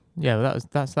yes. Yeah, well,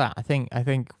 that's that. I think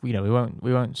you know,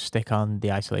 we won't stick on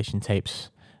the isolation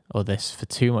tapes or this for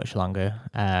too much longer.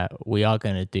 We are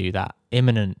going to do that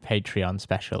imminent Patreon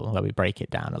special where we break it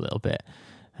down a little bit.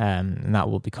 And that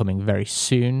will be coming very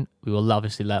soon. We will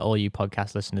obviously let all you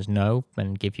podcast listeners know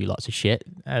and give you lots of shit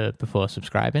before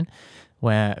subscribing,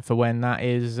 for when that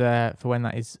is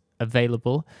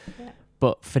available. Yeah.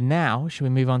 But for now, should we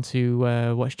move on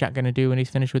to what's Jack going to do when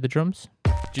he's finished with the drums?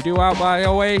 Do you do Out by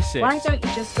Oasis? Why don't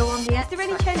you just go on the Is there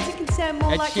any chance you can sound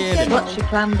more like a Sheeran. What's your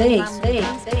plan B? You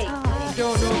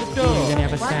don't know the door. You're going to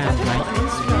have a sound, mate.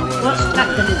 What's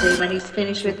Jack going to do when he's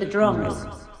finished with the drums?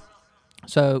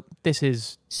 So this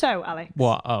is So, Alex.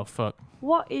 what? Oh fuck.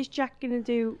 What is Jack going to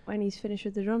do when he's finished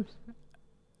with the drums?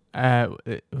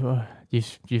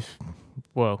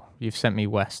 You've sent me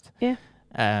west. Yeah.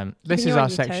 This You're is on our your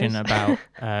section toes.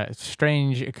 about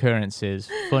strange occurrences,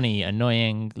 funny,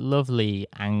 annoying, lovely,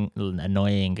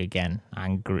 annoying again,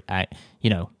 angry,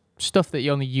 stuff that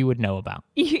only you would know about.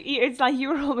 It's like you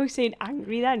were almost saying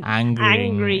angry then.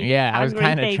 Angry. Yeah, I was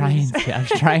Angry kind of things.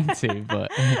 trying to,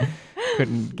 but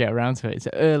couldn't get around to it. It's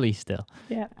early still.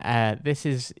 Yeah. This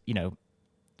is,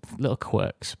 little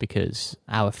quirks, because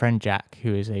our friend Jack,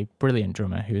 who is a brilliant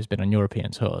drummer who has been on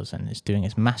European tours and is doing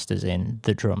his masters in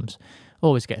the drums,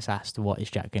 always gets asked, what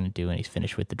is Jack going to do when he's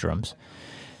finished with the drums?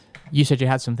 You said you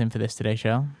had something for this today,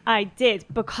 Cheryl. I did,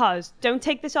 because don't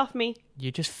take this off me.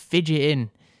 You just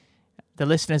fidgeting. The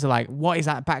listeners are like, what is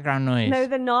that background noise? No,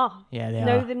 they're not. Yeah, they are.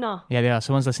 No, they're not. Yeah, they are.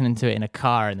 Someone's listening to it in a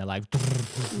car and they're like...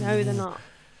 No, they're not.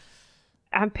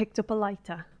 I picked up a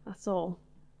lighter, that's all.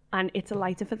 And it's a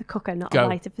lighter for the cooker, not Go. a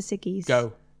lighter for ciggies.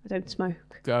 Go. I don't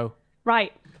smoke. Go.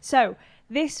 Right. So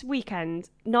this weekend,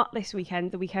 not this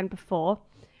weekend, the weekend before,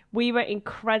 we were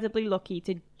incredibly lucky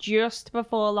to just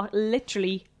before,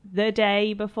 literally the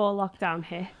day before lockdown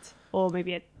hit, or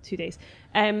maybe 2 days.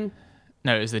 No,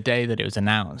 it was the day that it was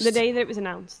announced. The day that it was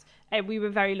announced. We were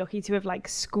very lucky to have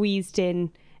squeezed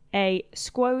in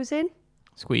squeezed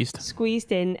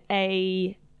in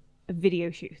a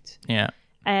video shoot. Yeah.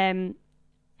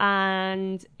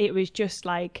 And it was just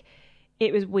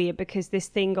it was weird because this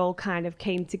thing all kind of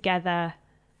came together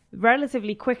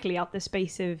relatively quickly in the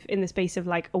space of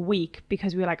a week,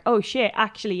 because we were like, oh shit,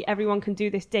 actually everyone can do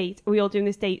this date. Are we all doing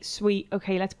this date? Sweet.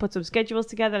 Okay, let's put some schedules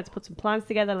together. Let's put some plans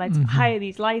together. Let's hire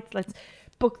these lights. Let's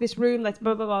book this room. Let's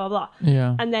blah, blah, blah, blah, blah.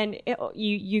 Yeah. And then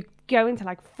you go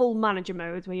into full manager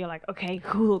mode where you're like, okay,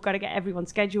 cool. Got to get everyone's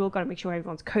schedule. Got to make sure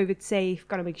everyone's COVID safe.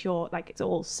 Got to make sure it's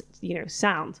all,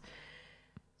 sound.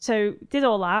 So did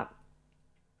all that.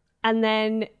 And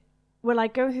then we're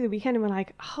going through the weekend and we're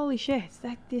like, holy shit,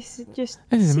 this is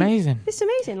amazing. This is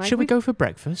amazing. Should we go for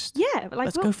breakfast? Yeah.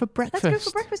 Let's go for breakfast. Let's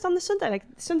go for breakfast on the Sunday.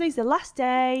 Sunday's the last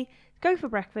day. Go for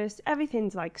breakfast.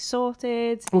 Everything's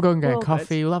sorted. We'll go and get All a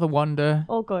coffee. good. We'll have a wander.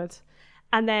 All good.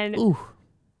 And then, Ooh.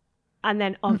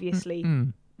 Obviously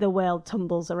the world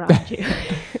tumbles around you.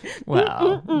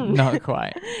 Well, not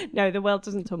quite. No, the world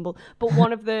doesn't tumble. But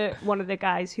one of the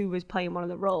guys who was playing one of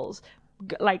the roles,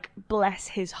 bless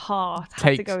his heart,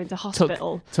 had to go into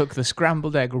hospital. Took the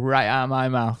scrambled egg right out of my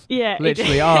mouth. Yeah,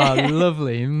 literally. Oh,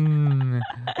 lovely.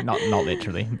 Not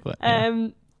literally, but yeah.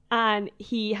 And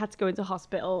he had to go into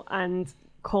hospital and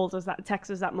texted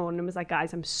us that morning and was like,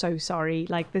 guys, I'm so sorry.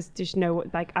 There's just no,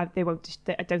 I don't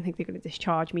think they're going to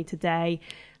discharge me today.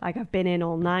 I've been in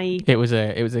all night. It was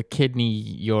a kidney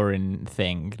urine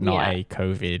thing, not Yeah. a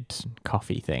COVID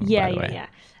coffee thing. Yeah, by the way.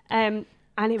 yeah.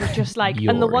 And it was just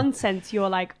in the one sense, you're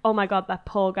like, oh my God, that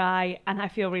poor guy. And I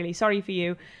feel really sorry for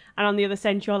you. And on the other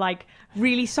sense, you're like,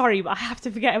 really sorry, but I have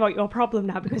to forget about your problem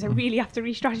now because I really have to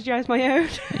re-strategize my own.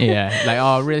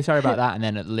 Yeah, really sorry about that. And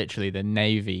then literally the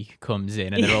Navy comes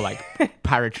in and they're all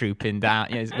paratrooping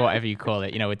down, whatever you call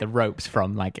it, with the ropes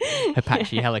from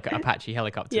Apache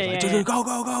helicopters. Yeah.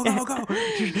 Go.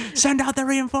 Send out the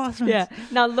reinforcements. Yeah.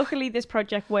 Now, luckily, this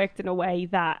project worked in a way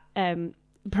that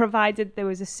provided there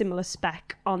was a similar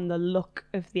spec on the look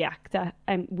of the actor,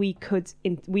 and we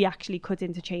actually could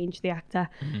interchange the actor.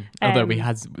 Although we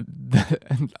had,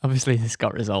 obviously this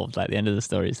got resolved, the end of the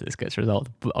story is this gets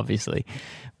resolved, obviously,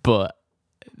 but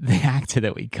the actor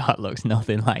that we got looks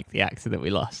nothing like the actor that we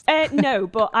lost. No,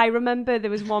 but I remember there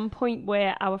was one point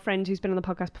where our friend who's been on the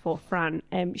podcast before, Fran,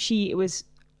 she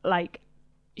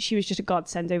was just a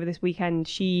godsend over this weekend.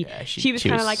 She was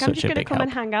kind of I'm just going to come and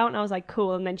hang out. And I was like,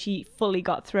 cool. And then she fully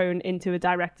got thrown into a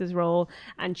director's role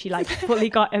and she fully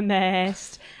got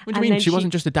immersed. What do you mean? She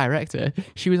wasn't just a director.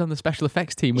 She was on the special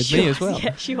effects team with me as well.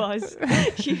 Yeah, she was.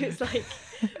 She was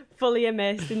fully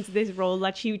immersed into this role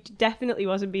that she definitely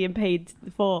wasn't being paid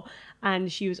for.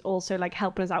 And she was also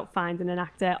helping us out finding an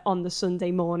actor on the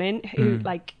Sunday morning who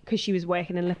because she was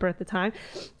working in Lipper at the time.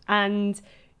 And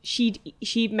she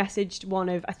messaged one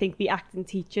of, I think, the acting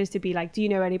teachers to be do you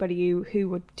know anybody who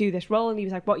would do this role? And he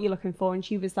was like, what are you looking for? And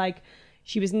she was like,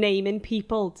 she was naming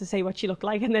people to say what she looked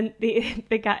like, and then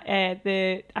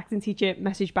the acting teacher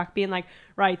messaged back being like,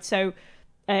 right, so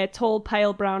tall,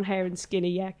 pale, brown hair and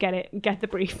skinny, yeah, get the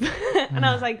brief. And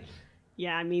I was like,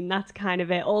 yeah, I mean, that's kind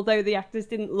of it. Although the actors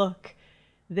didn't look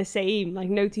the same, like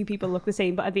no two people look the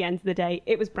same, but at the end of the day,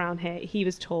 it was brown hair, he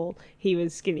was tall, he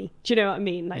was skinny. Do you know what I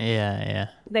mean? Like, yeah.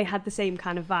 They had the same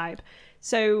kind of vibe.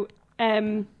 So,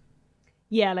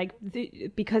 yeah, like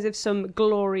because of some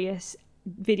glorious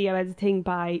video editing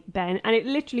by Ben, and it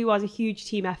literally was a huge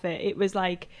team effort. It was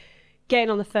like getting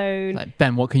on the phone. Like,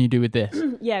 Ben, what can you do with this?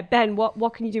 Yeah, Ben,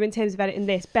 what can you do in terms of editing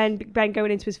this? Ben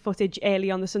going into his footage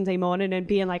early on the Sunday morning and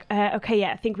being like, okay,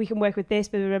 yeah, I think we can work with this.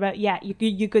 Blah, blah, blah. Yeah,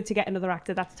 you're good to get another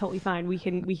actor. That's totally fine. We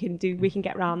can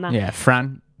get around that. Yeah,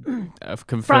 Fran, I've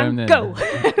confirmed. Fran, go.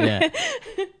 Yeah.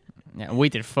 Yeah, we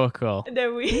did fuck all.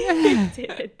 No, we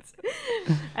didn't.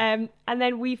 And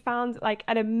then we found like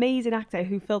an amazing actor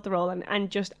who filled the role and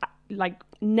just like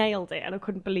nailed it. And I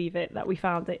couldn't believe it that we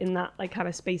found it in that like kind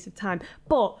of space of time.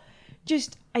 But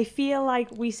just, I feel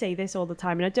like we say this all the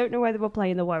time, and I don't know whether we're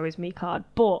playing the woe is me card,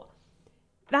 but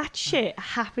that shit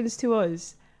happens to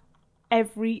us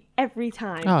every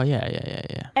time. Oh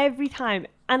yeah. Every time.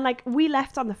 And like we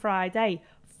left on the Friday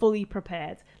fully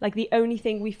prepared. Like the only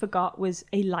thing we forgot was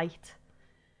a light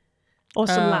or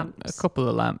some lamps. A couple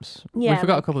of lamps. Yeah, We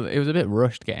forgot a couple. It was a bit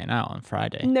rushed getting out on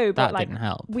Friday. No, but that like, didn't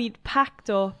help. We'd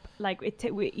packed up, like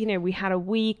we had a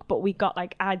week, but we got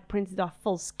like I'd printed off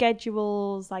full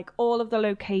schedules, like all of the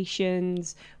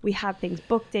locations. We had things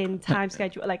booked in, time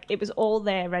schedule, like it was all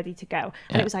there, ready to go.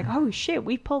 And it was like, oh shit,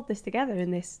 we pulled this together,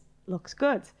 and this looks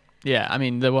good. Yeah, I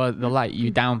mean, there was the light.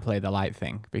 You downplay the light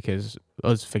thing because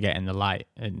us forgetting the light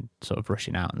and sort of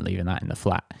rushing out and leaving that in the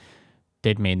flat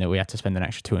did mean that we had to spend an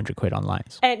extra 200 quid on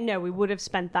lights. No, we would have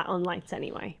spent that on lights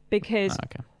anyway, because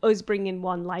us bringing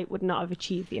one light would not have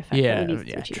achieved the effect that we needed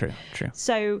to achieve. True.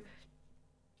 So,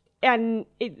 and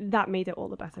that made it all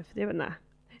the better for doing that.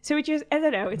 So it just, I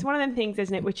don't know, it's one of them things,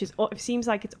 isn't it, which is, it seems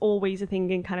like it's always a thing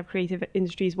in kind of creative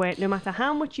industries where no matter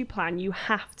how much you plan, you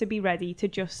have to be ready to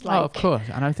just like... Oh, of course.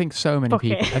 And I think so many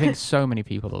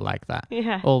people, are like that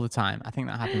all the time. I think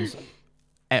that happens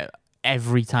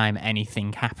every time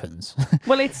anything happens.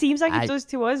 Well, it seems like it does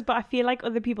to us, but I feel like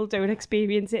other people don't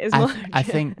experience it as much. I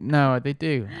think, no, they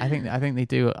do. I think they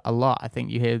do a lot. I think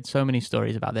you hear so many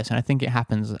stories about this, and I think it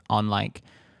happens on like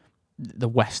the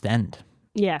West End.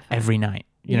 Yeah. Every night.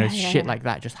 You know, shit like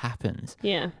that just happens.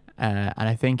 Yeah. And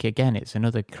I think, again, it's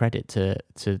another credit to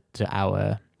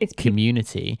our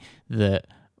community that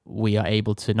we are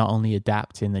able to not only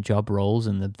adapt in the job roles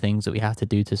and the things that we have to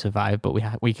do to survive, but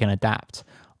we can adapt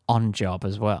on job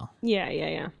as well.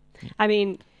 Yeah. I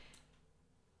mean,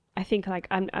 I think like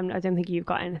I don't think you've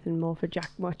got anything more for Jack.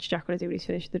 What's Jack going to do when he's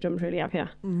finished the drums? Really, have you?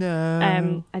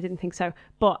 No. I didn't think so.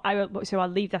 But I'll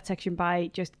leave that section by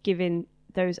just giving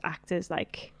those actors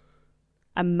like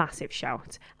a massive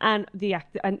shout, and the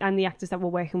actors that we're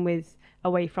working with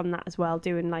away from that as well,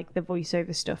 doing like the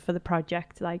voiceover stuff for the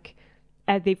project. Like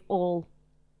they've all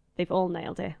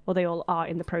nailed it, or they all are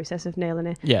in the process of nailing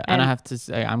it. Yeah, and I have to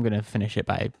say, I'm going to finish it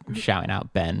by shouting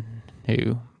out Ben,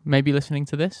 who may be listening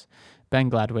to this.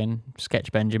 Ben Gladwin,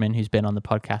 Sketch Benjamin, who's been on the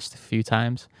podcast a few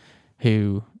times,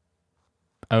 who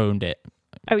owned it.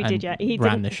 Oh, he did, yeah. He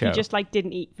ran the show. He just like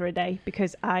didn't eat for a day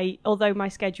because although my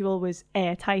schedule was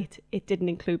airtight, it didn't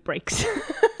include breaks.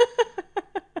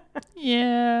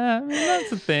 Yeah, I mean,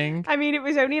 that's a thing. I mean, it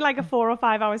was only like a 4 or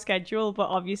 5 hour schedule, but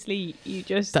obviously you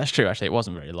just... That's true, actually. It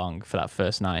wasn't very long for that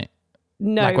first night.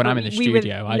 No, like when I'm in the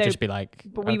studio, I'd just be like,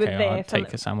 I'll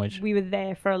take a sandwich. We were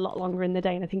there for a lot longer in the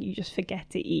day, and I think you just forget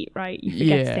to eat, right? You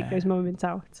forget to take those moments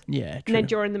out. Yeah, true. And then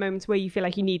during the moments where you feel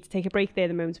like you need to take a break, they're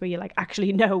the moments where you're like,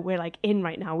 actually, no, we're like in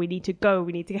right now. We need to go.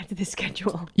 We need to get to the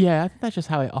schedule. Yeah, I think that's just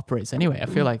how it operates anyway. I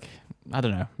feel like, I don't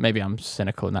know, maybe I'm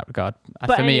cynical in that regard.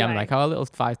 But for me, I'm like, a little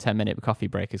 5-10 minute coffee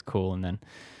break is cool. And then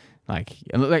like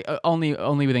only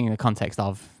within the context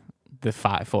of the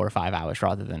 4 or 5 hours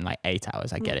rather than like 8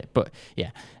 hours. I get it. But yeah,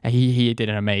 he did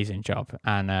an amazing job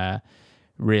and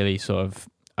really sort of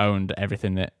owned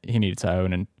everything that he needed to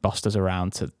own and bossed us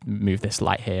around to move this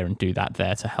light here and do that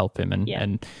there to help him.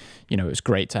 And you know, it was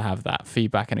great to have that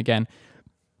feedback. And again,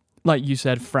 like you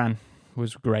said, Fran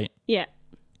was great. Yeah.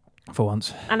 For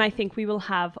once. And I think we will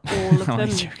have all of them.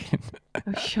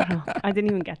 Oh, shut up. I didn't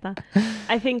even get that.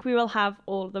 I think we will have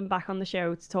all of them back on the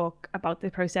show to talk about the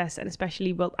process, and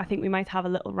especially I think we might have a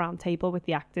little round table with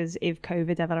the actors if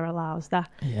COVID ever allows that.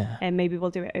 Yeah. And maybe we'll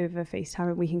do it over FaceTime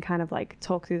and we can kind of like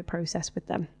talk through the process with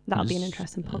them. That'll be an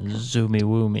interesting podcast. Zoomy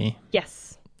woomy.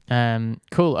 Yes.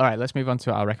 Cool. All right, let's move on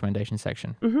to our recommendation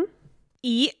section.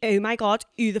 Mm-hmm. Oh my God,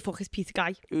 who the fuck is Peter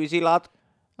Guy? Who's he, lad?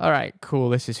 All right, cool.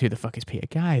 This is Who the Fuck is Peter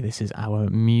Guy? This is our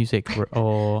music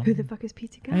or... Who the fuck is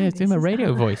Peter Guy? Yeah, it's doing my This is radio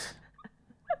our- voice.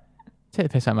 Take the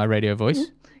piss out of my radio voice.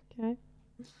 Okay.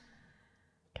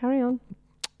 Carry on.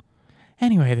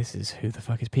 Anyway, this is Who the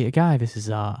Fuck is Peter Guy? This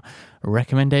is our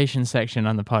recommendation section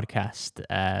on the podcast.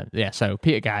 So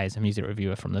Peter Guy is a music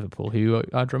reviewer from Liverpool who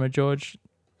our drummer George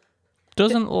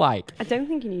doesn't like. I don't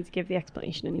think you need to give the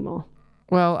explanation anymore.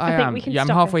 Well, I I think am. we can Yeah, I'm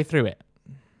stop halfway through it.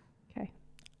 Okay.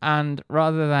 And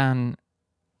rather than...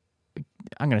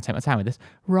 I'm going to take my time with this.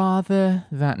 Rather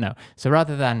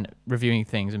than reviewing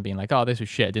things and being like, oh, this was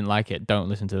shit, I didn't like it, don't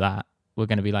listen to that. We're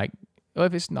going to be like, oh,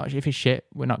 if it's shit,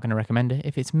 we're not going to recommend it.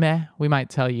 If it's meh, we might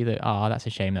tell you that, oh, that's a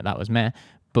shame that was meh.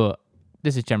 But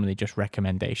this is generally just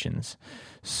recommendations.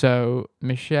 So,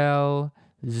 Michelle,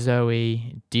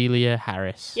 Zoe, Delia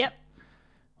Harris. Yep.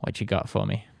 What you got for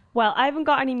me? Well, I haven't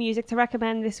got any music to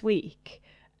recommend this week.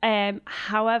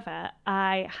 However,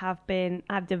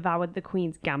 I've devoured The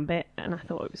Queen's Gambit and I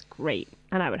thought it was great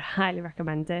and I would highly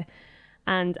recommend it.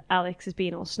 And Alex has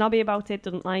been all snobby about it,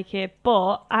 doesn't like it,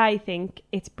 but I think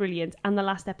it's brilliant. And the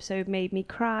last episode made me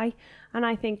cry. And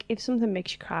I think if something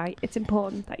makes you cry, it's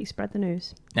important that you spread the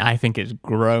news. I think it's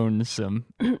grown some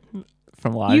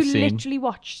from what I've You seen. literally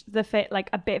watched a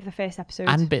bit of the first episode.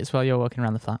 And bits while you're walking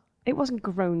around the flat. It wasn't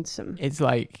grown some. It's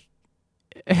like,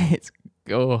 it's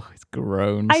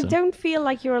grown. I some. don't feel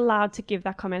like you're allowed to give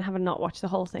that comment having not watched the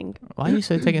whole thing. Why are you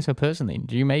taking it so personally?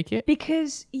 Do you make it?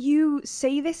 Because you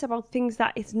say this about things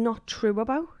that it's not true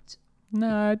about.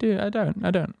 No, I do. I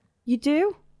don't. You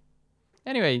do?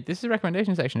 Anyway, this is a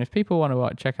recommendation section. If people want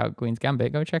to check out Queen's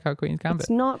Gambit, go check out Queen's Gambit. It's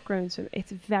not grown some.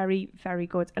 It's very, very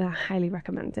good and I highly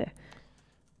recommend it.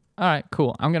 All right,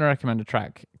 cool. I'm going to recommend a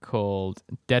track called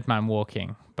Dead Man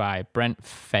Walking by Brent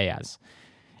Fayaz.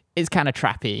 It's kind of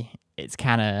trappy. It's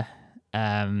kind of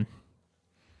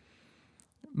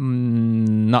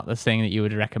not the thing that you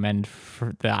would recommend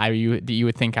that you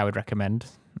would think I would recommend.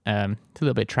 It's a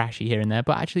little bit trashy here and there,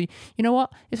 but actually, you know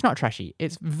what? It's not trashy.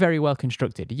 It's very well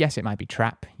constructed. Yes, it might be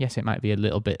trap. Yes, it might be a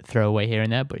little bit throwaway here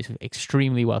and there, but it's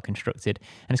extremely well constructed,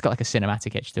 and it's got like a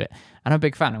cinematic edge to it. And I'm a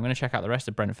big fan. I'm going to check out the rest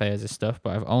of Brent Fayaz' stuff,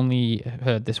 but I've only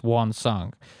heard this one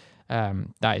song.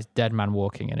 That is Dead Man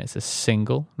Walking, and it's a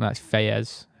single. And that's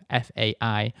Fayaz,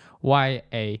 Fayaz,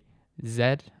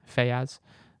 Fayaz.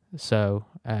 So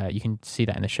you can see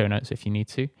that in the show notes if you need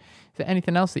to. Is there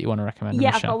anything else that you want to recommend? Yeah,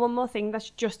 I've Michelle? got one more thing that's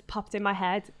just popped in my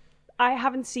head. I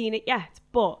haven't seen it yet,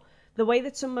 but the way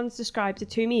that someone's described it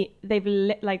to me,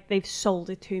 they've sold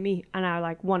it to me, and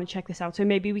I want to check this out. So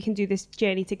maybe we can do this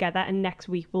journey together, and next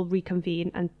week we'll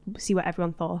reconvene and see what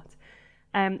everyone thought.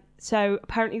 So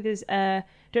apparently there's don't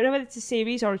know whether it's a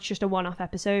series or it's just a one-off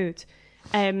episode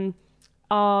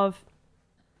of.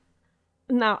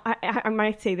 Now, I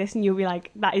might say this and you'll be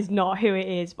like, that is not who it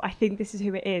is, but I think this is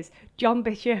who it is. John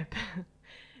Bishop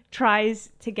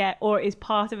tries to get, or is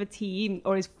part of a team,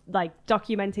 or is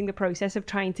documenting the process of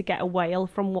trying to get a whale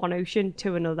from one ocean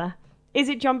to another. Is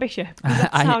it John Bishop? Does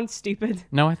that sound stupid?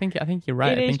 No, I think you're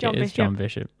right. I think it is John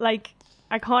Bishop. I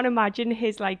can't imagine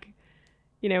his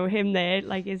him there,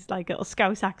 his little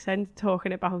Scouse accent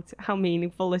talking about how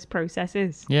meaningful this process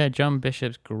is. Yeah, John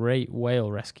Bishop's Great Whale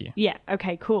Rescue. Yeah,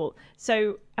 okay, cool.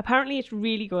 So apparently it's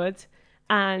really good,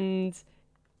 and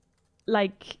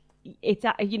it's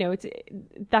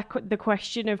the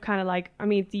question of kind of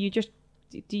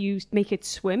do you make it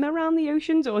swim around the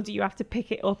oceans, or do you have to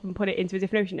pick it up and put it into a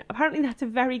different ocean? Apparently that's a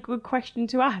very good question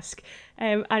to ask,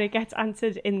 and it gets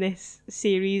answered in this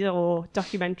series or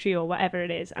documentary or whatever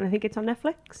it is, and I think it's on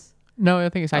Netflix. No, I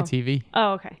think it's ITV.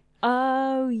 Oh, okay.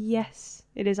 Oh, yes,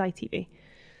 it is ITV.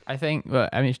 I think. Well,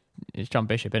 I mean, it's John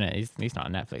Bishop, isn't it? He's not a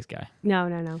Netflix guy.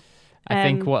 No. I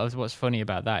think what's funny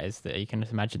about that is that you can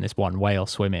just imagine this one whale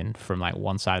swimming from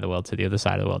one side of the world to the other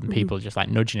side of the world, and people just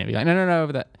nudging it, be like, no,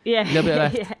 over there, Yeah, a little bit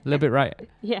left, yeah. a little bit right,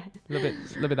 Yeah, a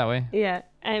little bit that way. yeah.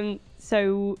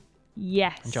 So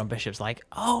yes. And John Bishop's like,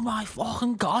 oh my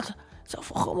fucking god, it's a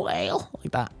fucking whale,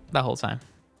 like that whole time.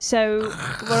 So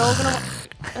we're all gonna.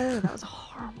 Oh, that was a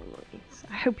horrible noise.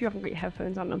 I hope you haven't got your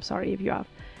headphones on. I'm sorry if you have.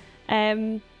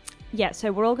 Yeah.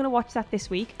 So we're all gonna watch that this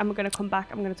week, and we're gonna come back.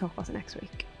 I'm gonna talk about it next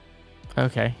week.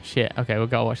 Okay, shit. Okay, we've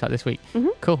got to watch that this week.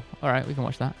 Mhm. Cool. All right, we can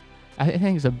watch that. I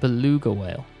think it's a beluga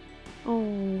whale.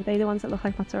 Oh, they're the ones that look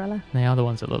like mozzarella. They are the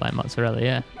ones that look like mozzarella,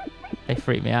 yeah. They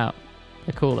freak me out.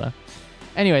 They're cool, though.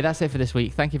 Anyway, that's it for this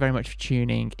week. Thank you very much for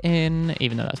tuning in,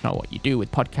 even though that's not what you do with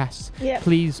podcasts. Yep.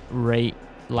 Please rate,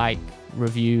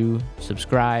 review,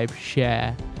 subscribe,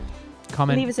 share,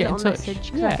 comment. Leave us a get in little touch. message,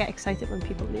 because Yeah. I get excited when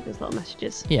people leave us little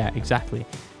messages. Yeah, exactly.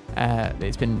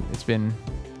 It's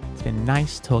been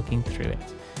nice talking through it.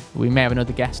 We may have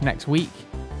another guest next week,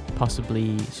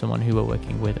 possibly someone who we're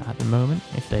working with at the moment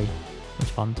if they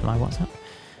respond to my WhatsApp.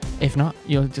 If not,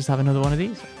 you'll just have another one of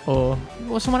these, or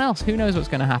someone else. Who knows what's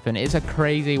going to happen? It's a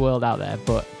crazy world out there,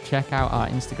 but check out our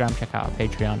Instagram, check out our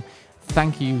Patreon.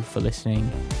 Thank you for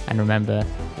listening, and remember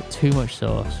that too much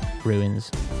sauce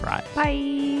ruins fries.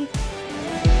 Bye.